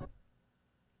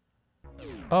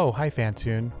 Oh, hi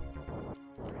Fantoon.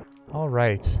 All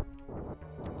right.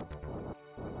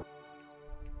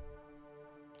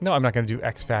 No, I'm not going to do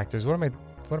X factors. What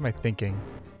am I thinking?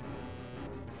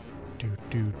 Do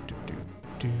do do do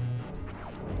do.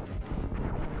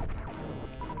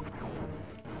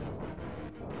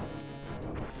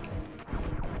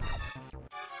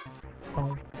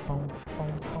 Boom, boom,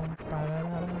 boom, boom,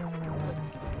 ba-da-da-da-da-da.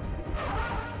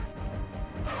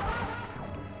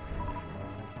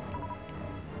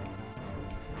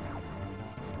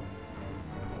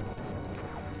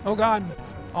 Oh god,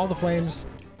 all the flames.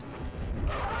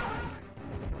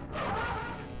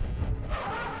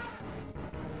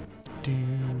 Do,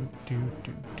 do,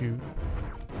 do, do.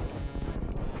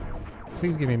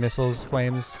 Please give me missiles,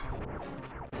 flames.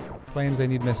 Flames, I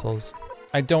need missiles.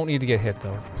 I don't need to get hit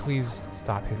though. Please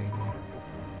stop hitting me.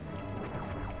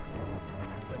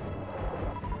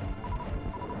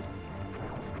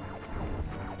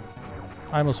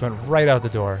 I almost went right out the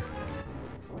door.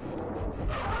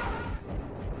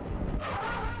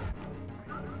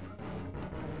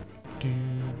 Do.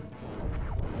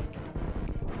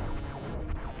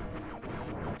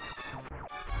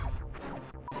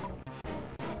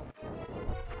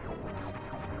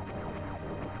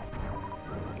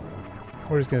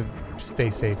 We're just gonna stay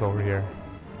safe over here.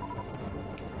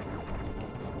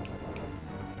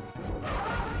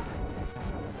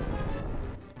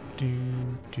 Do,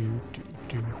 do, do,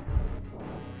 do.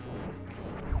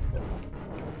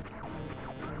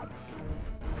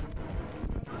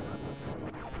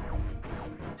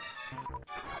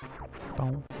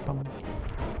 Boom, boom.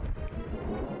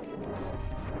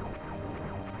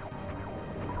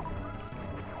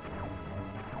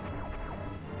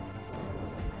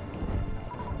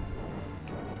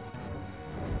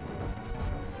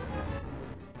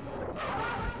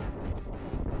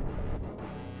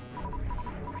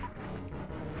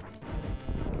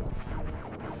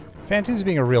 Fantoon's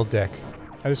being a real dick.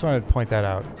 I just wanted to point that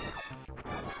out.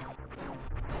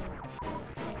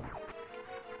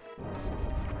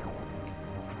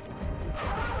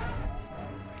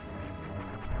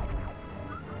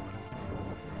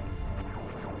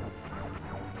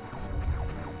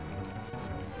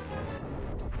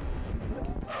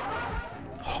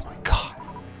 Oh my god.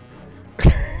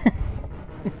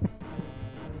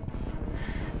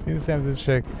 You Sam's this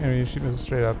chick, and when you shoot missiles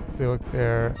straight up, they look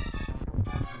there.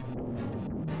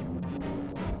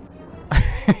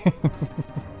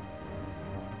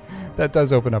 That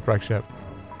does open up Wreck Ship.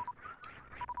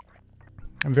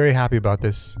 I'm very happy about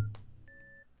this.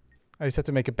 I just have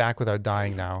to make it back without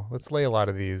dying now. Let's lay a lot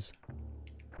of these.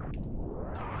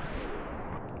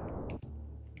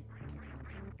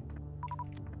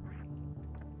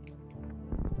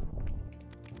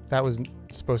 That was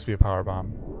supposed to be a power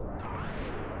bomb.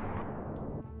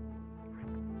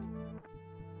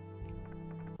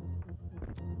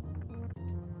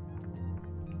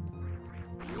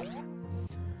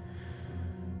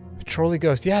 Trolley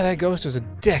ghost. Yeah, that ghost was a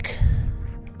dick.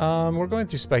 We're going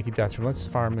through Spiky Death Room. Let's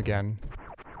farm again.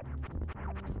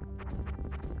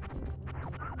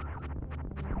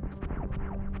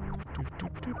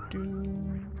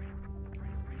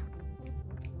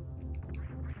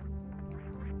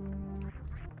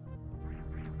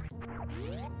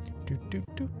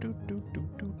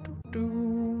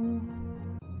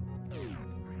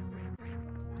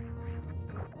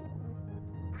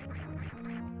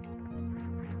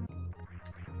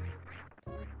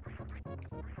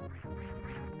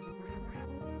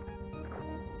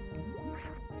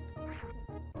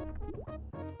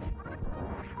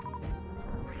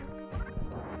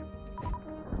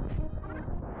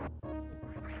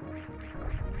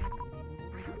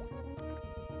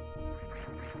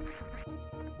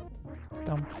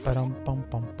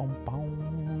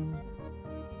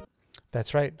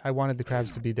 That's right, I wanted the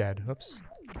crabs to be dead. Whoops.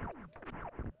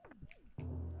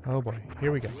 Oh boy,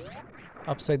 here we go.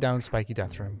 Upside down Spiky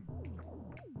Death Room.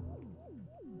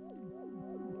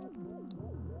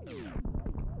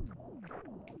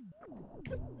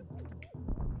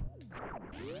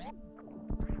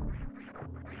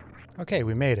 Okay,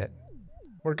 we made it.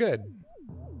 We're good.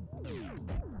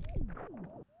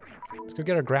 Let's go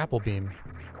get our grapple beam.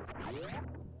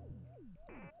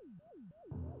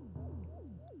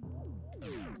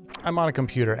 I'm on a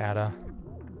computer, Ada.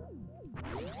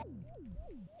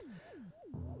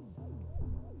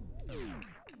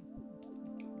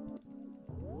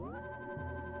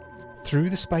 Through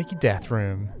the Spiky Death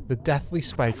Room. The Deathly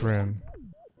Spike Room.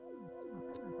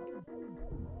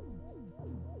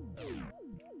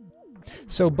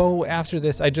 So, Bo, after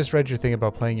this, I just read your thing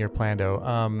about playing your Plando.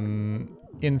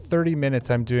 In 30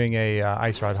 minutes, I'm doing a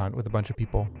ice rod hunt with a bunch of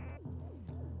people.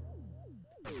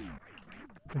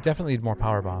 I definitely need more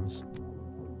power bombs.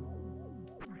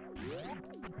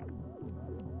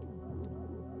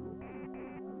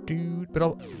 Dude,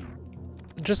 but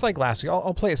just like last week,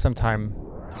 I'll play it sometime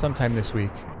this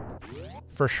week.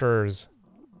 For sures.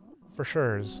 For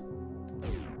sures.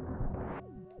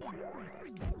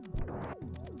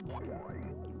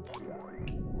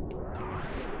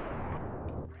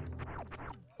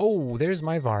 Oh, there's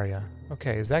my Varia.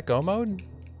 Okay, is that go mode?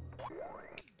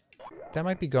 That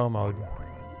might be go mode.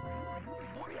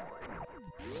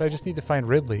 So I just need to find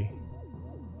Ridley.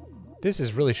 This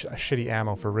is really shitty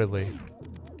ammo for Ridley.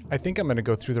 I think I'm gonna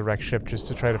go through the wreck ship just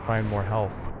to try to find more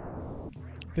health.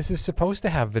 This is supposed to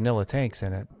have vanilla tanks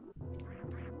in it.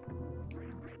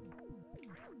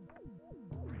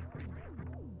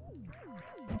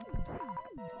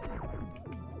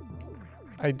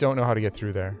 I don't know how to get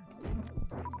through there.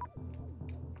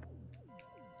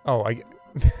 Oh,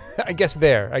 I guess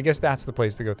there. I guess that's the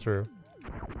place to go through.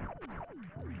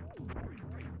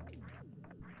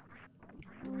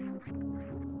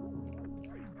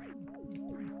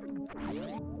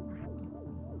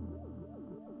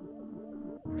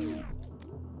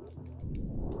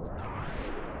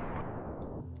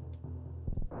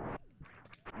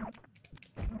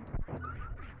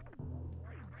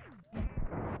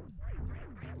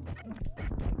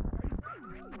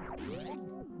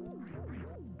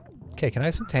 Okay, can I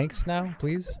have some tanks now,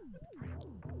 please?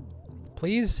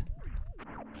 Please?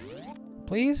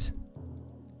 Please?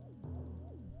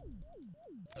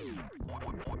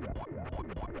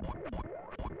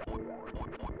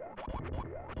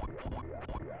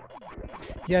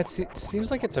 Yeah, it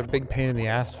seems like it's a big pain in the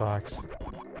ass, Fox.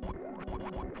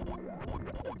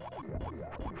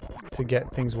 To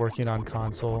get things working on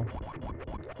console.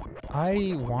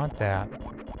 I want that.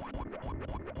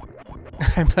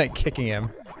 I'm like kicking him.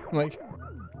 I'm like,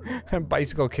 I'm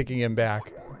bicycle kicking him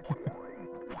back.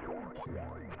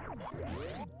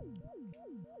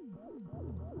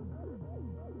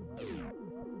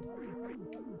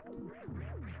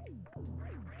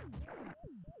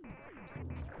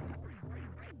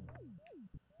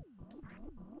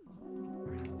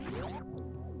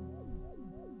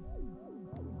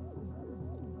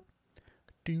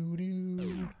 Doo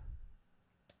doo.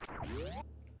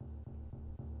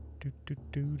 Doo doo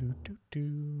Do do do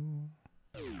do.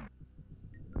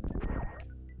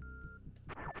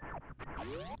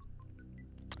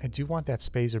 I do want that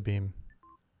spacer beam.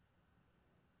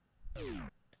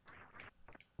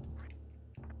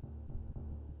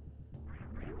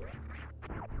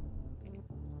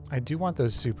 I do want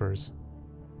those supers.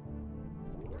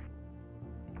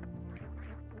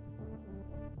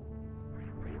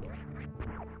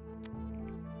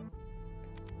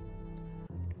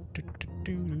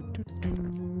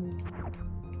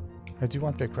 I do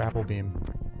want the grapple beam.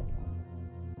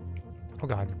 Oh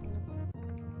god.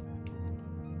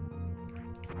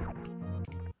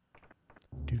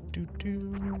 Do do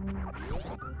do.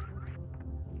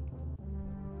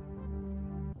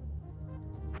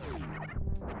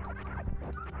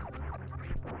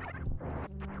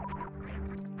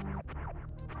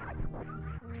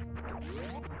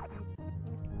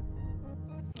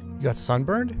 You got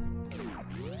sunburned?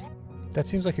 That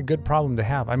seems like a good problem to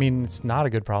have. I mean, it's not a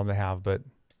good problem to have, but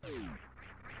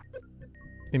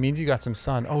it means you got some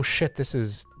sun. Oh shit, this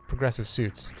is progressive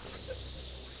suits.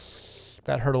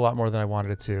 That hurt a lot more than I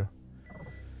wanted it to.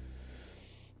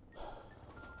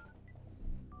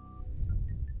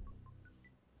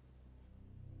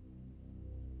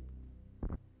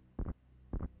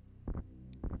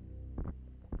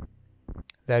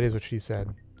 That is what she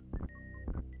said.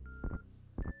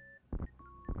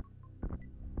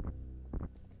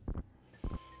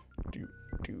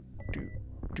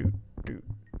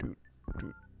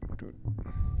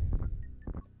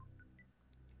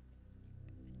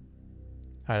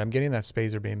 Alright, I'm getting that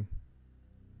spacer beam.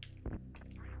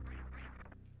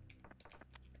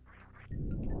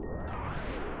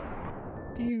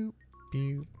 Pew,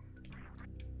 pew.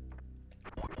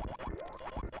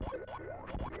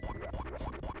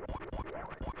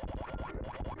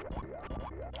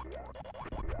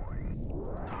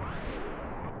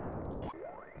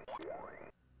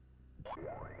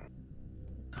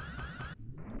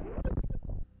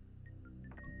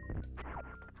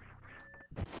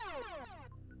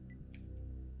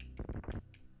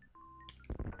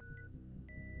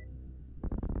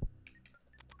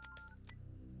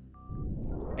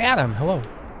 Adam, hello.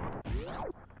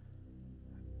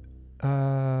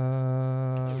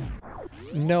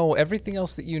 No, everything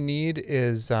else that you need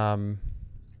is, I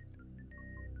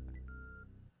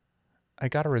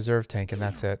got a reserve tank and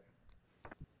that's it.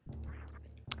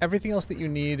 Everything else that you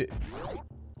need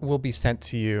will be sent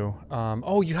to you.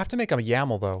 Oh, you have to make a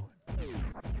YAML though.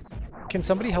 Can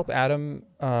somebody help Adam,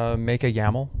 make a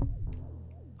YAML?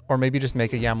 Or maybe just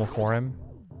make a YAML for him?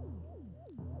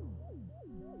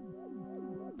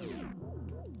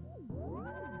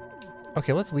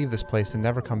 Okay, let's leave this place and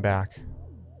never come back.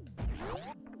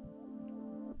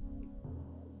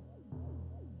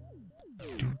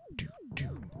 Do, do,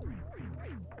 do.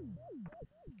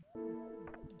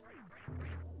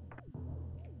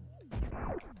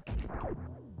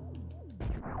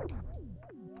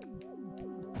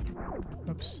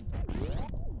 Oops.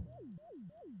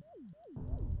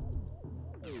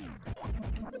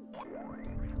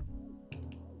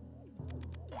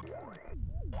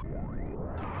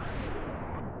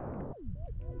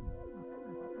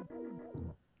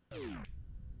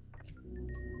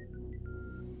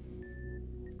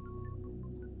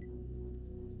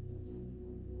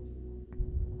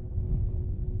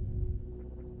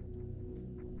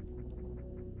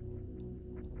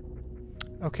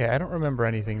 Okay, I don't remember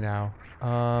anything now.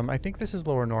 I think this is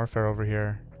Lower Norfair over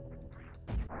here.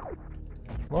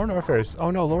 Lower Norfair is... Oh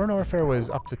no, Lower Norfair was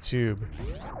up the tube.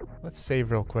 Let's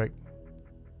save real quick.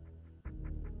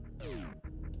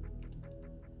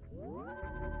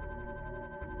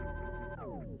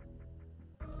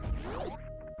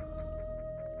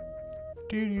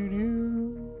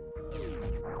 Doo-doo-doo.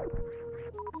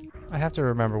 I have to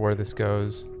remember where this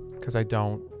goes, because I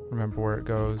don't remember where it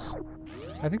goes.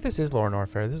 I think this is Lower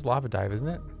Norfair. This is Lava Dive, isn't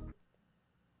it?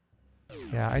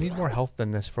 Yeah, I need more health than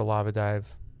this for Lava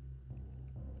Dive.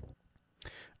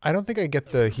 I don't think I get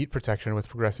the heat protection with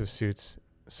progressive suits.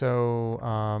 So,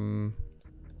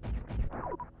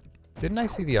 didn't I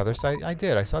see the other side? I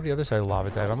did. I saw the other side of Lava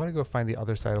Dive. I'm going to go find the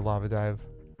other side of Lava Dive.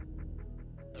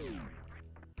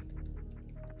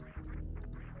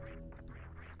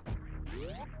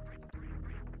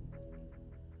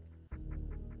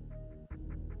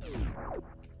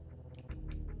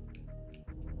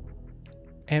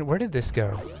 And where did this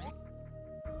go?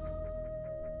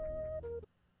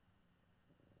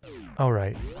 Oh,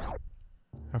 right.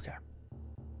 Okay.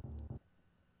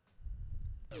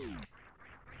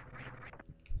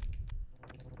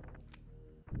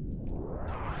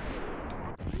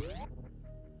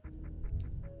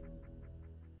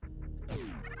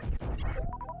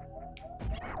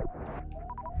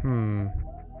 Hmm.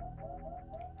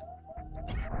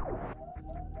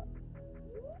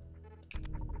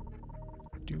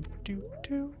 Do, do,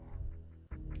 do.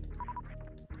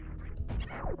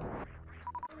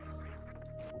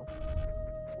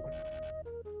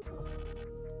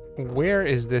 Where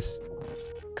is this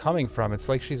coming from? It's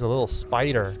like she's a little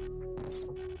spider.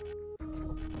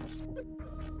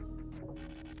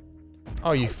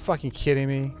 Oh, you fucking kidding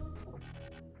me?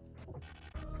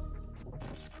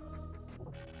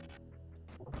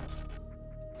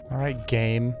 Alright,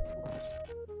 game.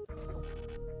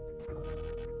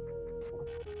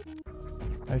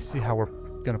 I see how we're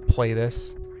gonna play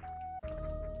this.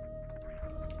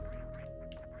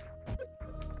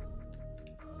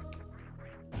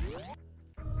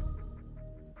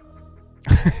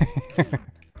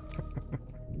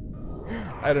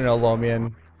 I don't know,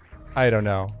 Lomian. I don't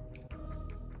know.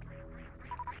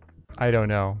 I don't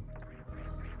know.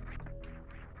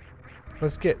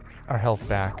 Let's get our health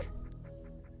back.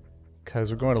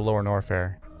 Because we're going to Lower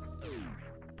Norfair.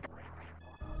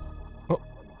 Oh,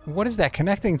 what is that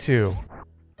connecting to?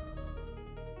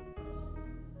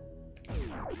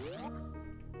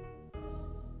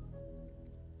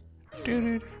 Do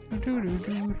do do do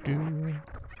do do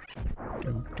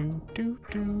do do do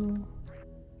do.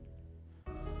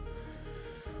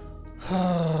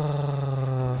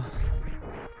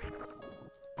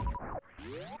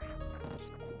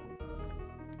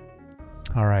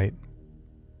 All right.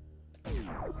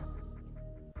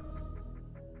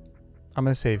 I'm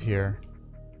gonna save here.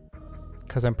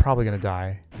 Because I'm probably gonna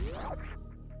die.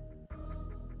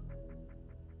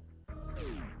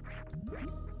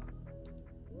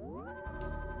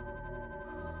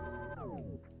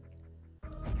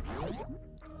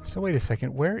 So wait a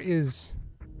second, where's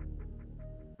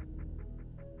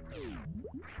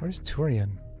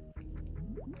Turian?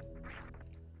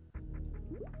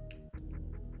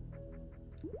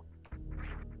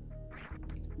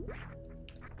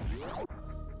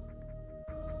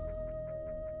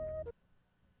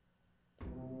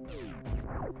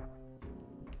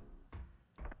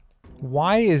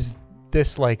 Why is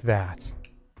this like that?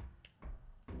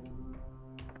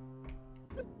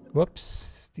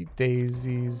 Whoops, the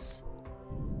daisies.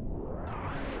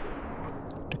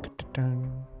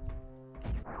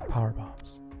 Power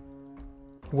bombs.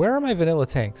 Where are my vanilla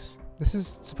tanks? This is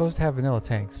supposed to have vanilla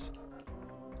tanks.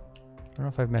 I don't know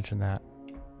if I've mentioned that.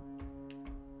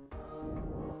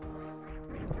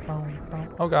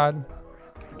 Oh god.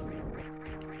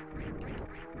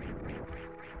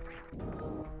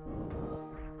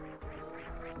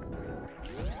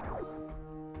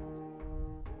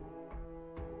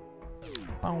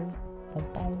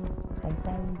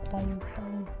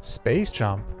 Space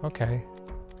jump, okay.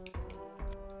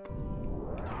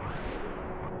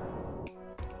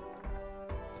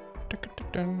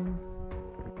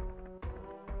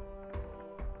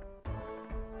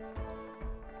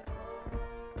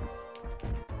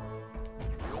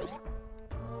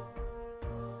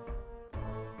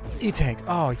 E-tank,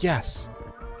 oh yes.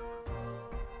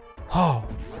 Oh,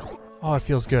 it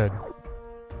feels good.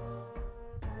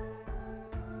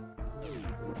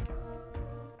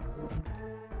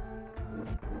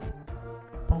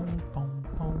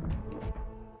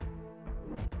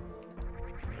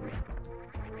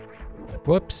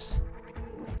 Whoops.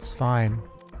 It's fine.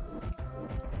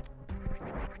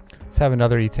 Let's have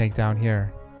another E-tank down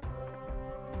here.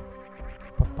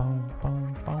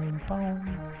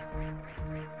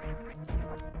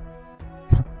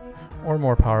 Or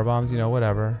more power bombs, you know,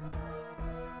 whatever.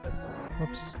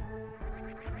 Whoops.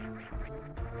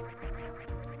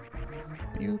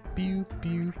 Pew pew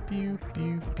pew pew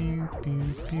pew pew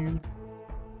pew pew.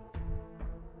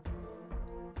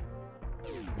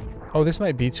 Oh, this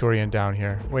might be Turian down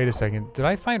here. Wait a second. Did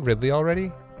I find Ridley already?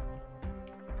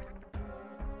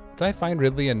 Did I find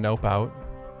Ridley and nope out?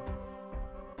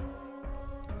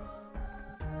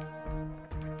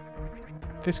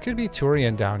 This could be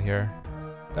Turian down here.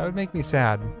 That would make me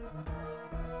sad.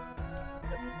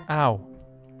 Ow.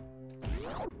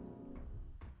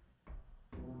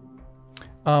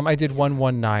 I did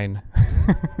 119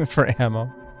 for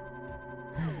ammo.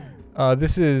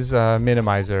 This is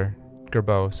Minimizer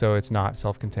Gerbeau, so it's not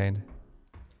self-contained.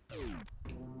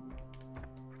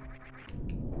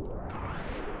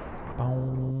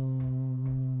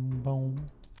 Boom, boom.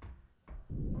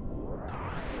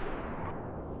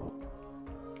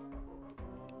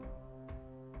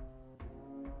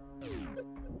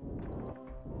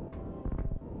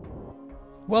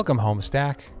 Welcome home,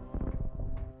 Stack.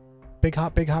 Big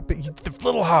hop, big hop, big... The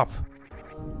little hop!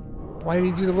 Why did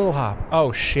he do the little hop?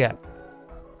 Oh, shit.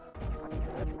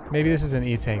 Maybe this is an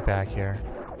E-tank back here.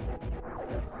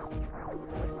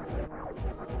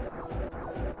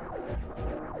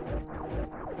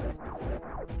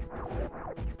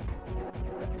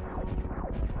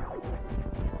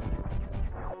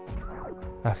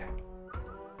 Okay.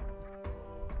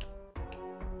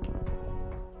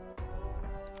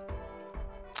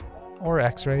 Or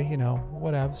X-ray, you know,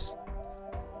 whatevs.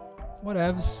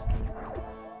 Whatevs.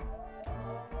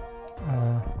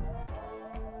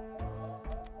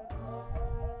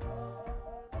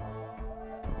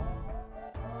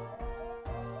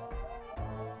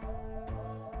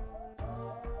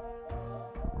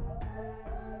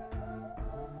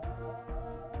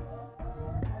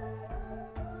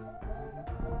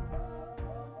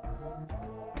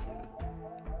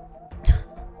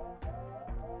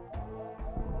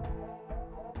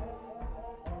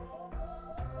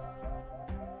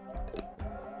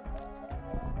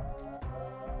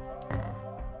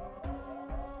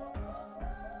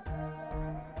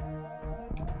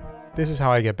 This is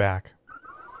how I get back.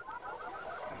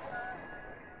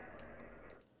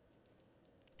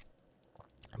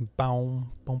 Boom,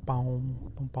 boom,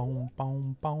 boom, boom, boom,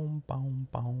 boom, boom, boom,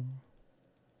 boom.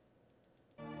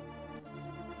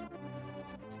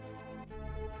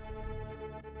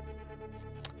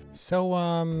 So,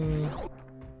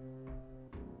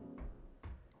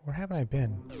 where haven't I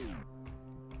been?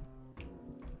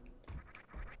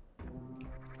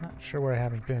 Not sure where I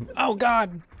haven't been. Oh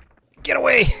God! Get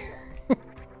away!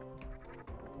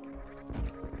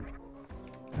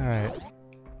 All right.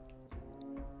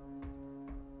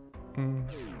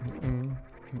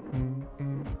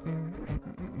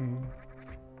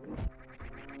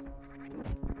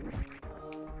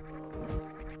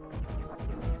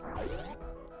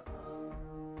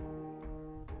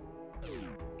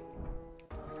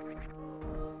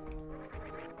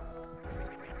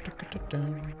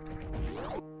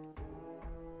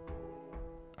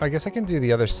 I guess I can do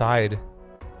the other side.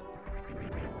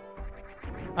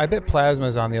 I bet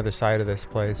plasma's on the other side of this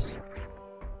place.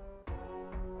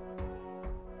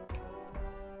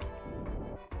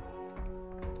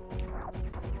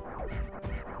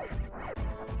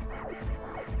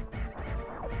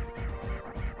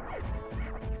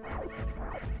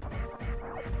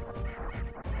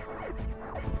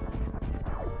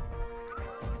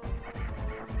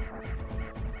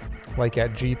 Like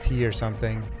at GT or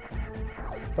something.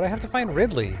 But I have to find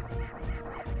Ridley.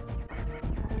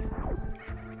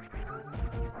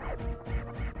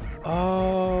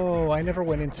 Oh, I never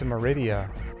went into Meridia.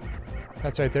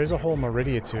 That's right, there's a whole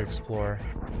Meridia to explore.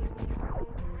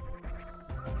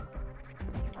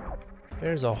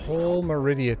 There's a whole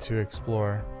Meridia to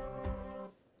explore.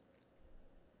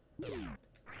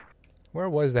 Where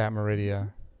was that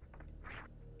Meridia?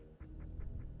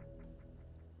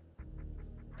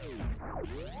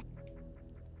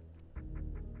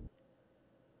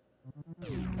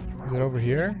 Is it over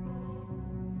here?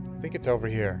 I think it's over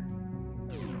here.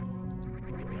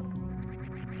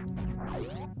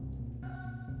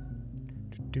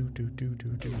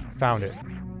 Found it.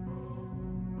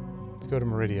 Let's go to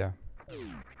Meridia.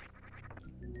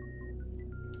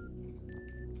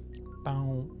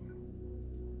 Bow.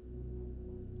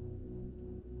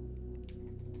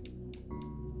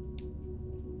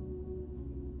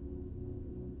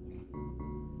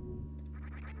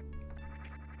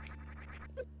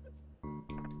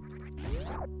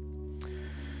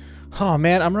 Oh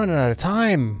man, I'm running out of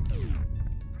time.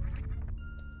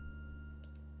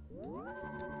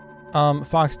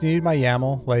 Fox, do you need my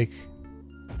YAML, like,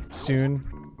 soon?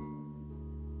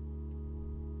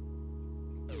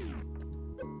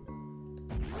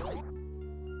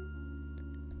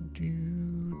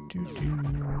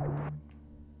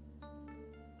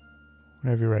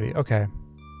 Whenever you're ready. Okay.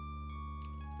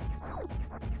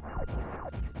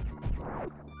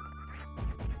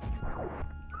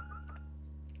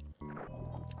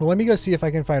 Well, let me go see if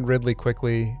I can find Ridley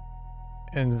quickly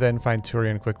and then find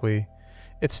Turian quickly.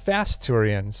 It's fast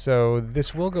Turian, so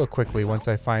this will go quickly once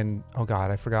I find... Oh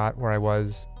god, I forgot where I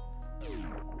was.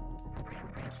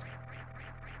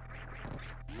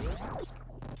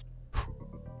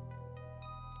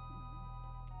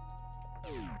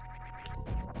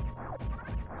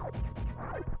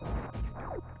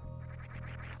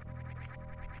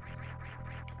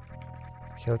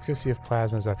 Okay, let's go see if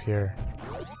Plasma's up here.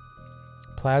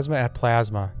 Plasma at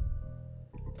Plasma.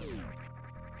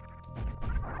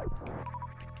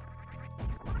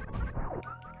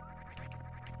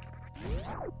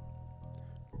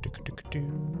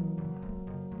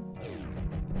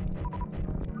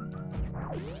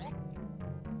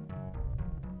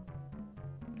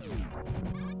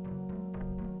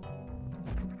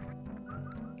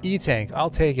 E-tank,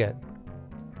 I'll take it.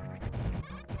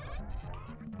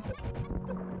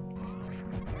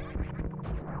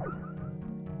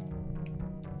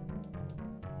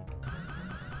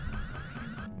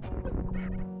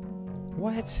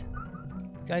 What?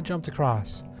 I jumped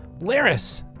across.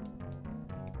 Laris!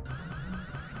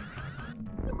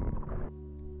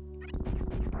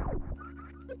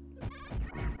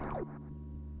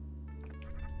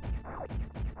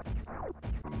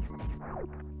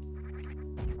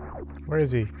 Where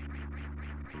is he?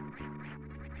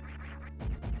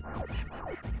 Oh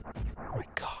my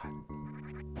god.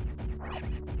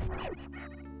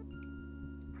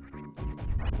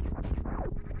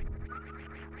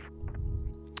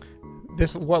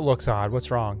 This, what looks odd?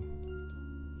 What's wrong?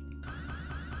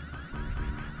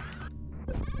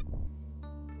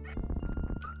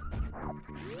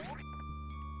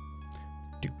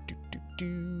 Do, do, do,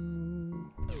 do.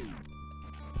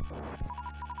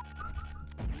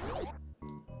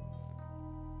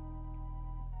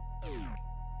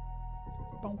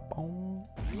 Boom, boom.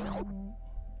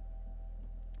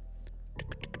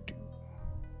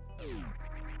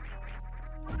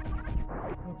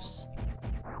 Oops.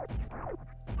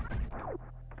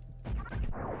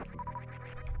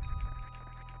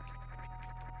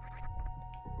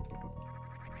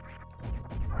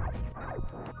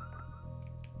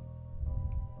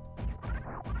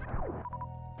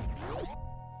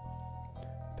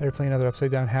 They're playing another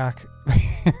upside down hack.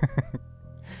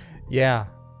 Yeah.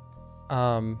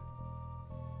 No,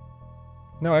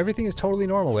 everything is totally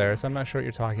normal, Eris. I'm not sure what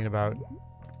you're talking about.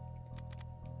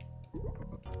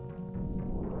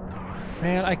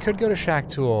 Man, I could go to Shack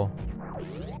Tool.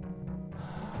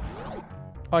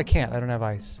 Oh, I can't. I don't have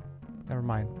ice. Never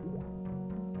mind.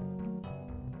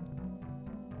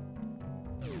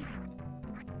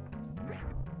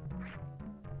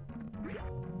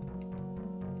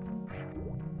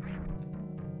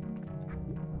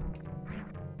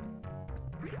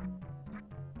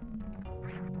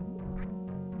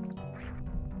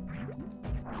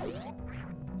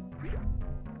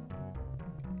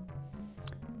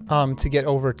 To get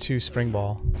over to Spring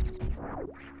Ball.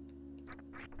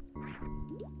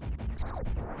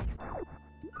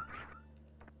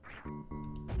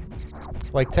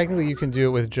 Like, technically you can do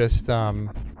it with just, well,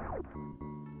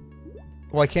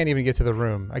 I can't even get to the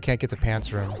room. I can't get to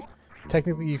Pants' room.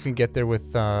 Technically you can get there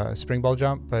with a Spring Ball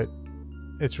jump, but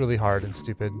it's really hard and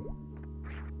stupid.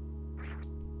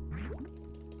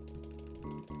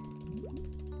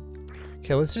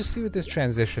 Okay, let's just see what this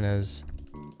transition is.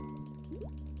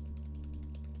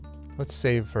 Let's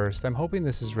save first. I'm hoping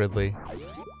this is Ridley.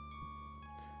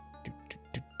 Do, do,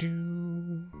 do,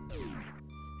 do.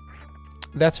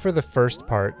 That's for the first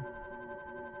part.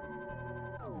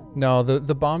 No,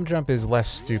 the bomb jump is less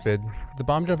stupid. The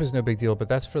bomb jump is no big deal, but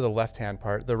that's for the left-hand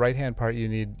part. The right-hand part, you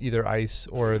need either ice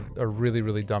or a really,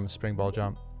 really dumb Spring Ball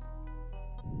jump.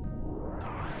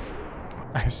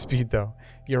 I have speed, though.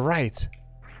 You're right.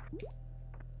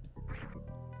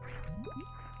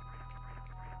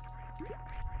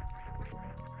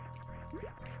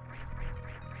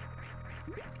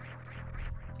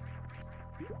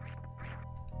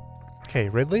 Okay,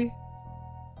 Ridley?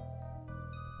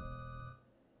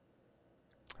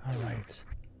 All right.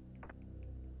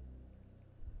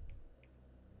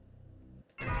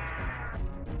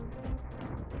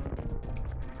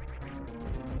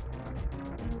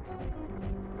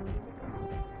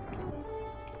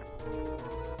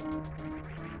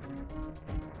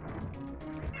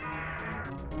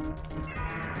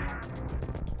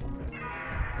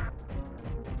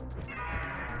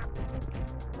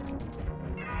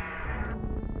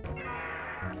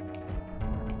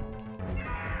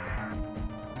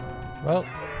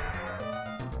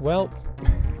 Well.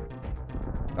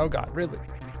 Oh god, really?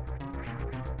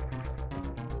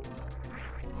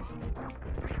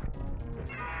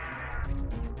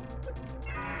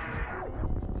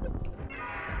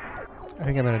 I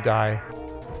think I'm gonna die.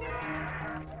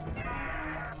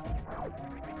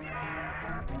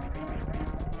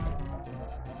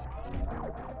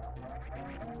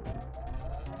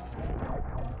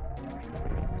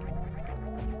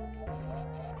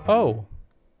 Oh.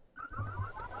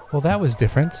 Well, that was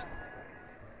different.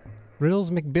 Riddles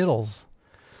McBiddles.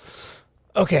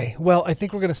 Okay, well, I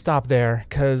think we're going to stop there,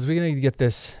 because we're going to need to get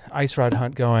this ice rod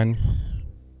hunt going.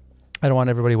 I don't want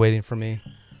everybody waiting for me.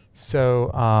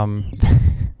 So,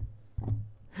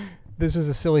 this is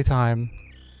a silly time.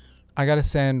 I got to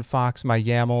send Fox my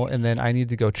YAML, and then I need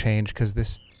to go change, because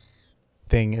this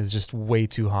thing is just way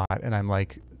too hot, and I'm,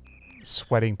 like,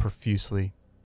 sweating profusely.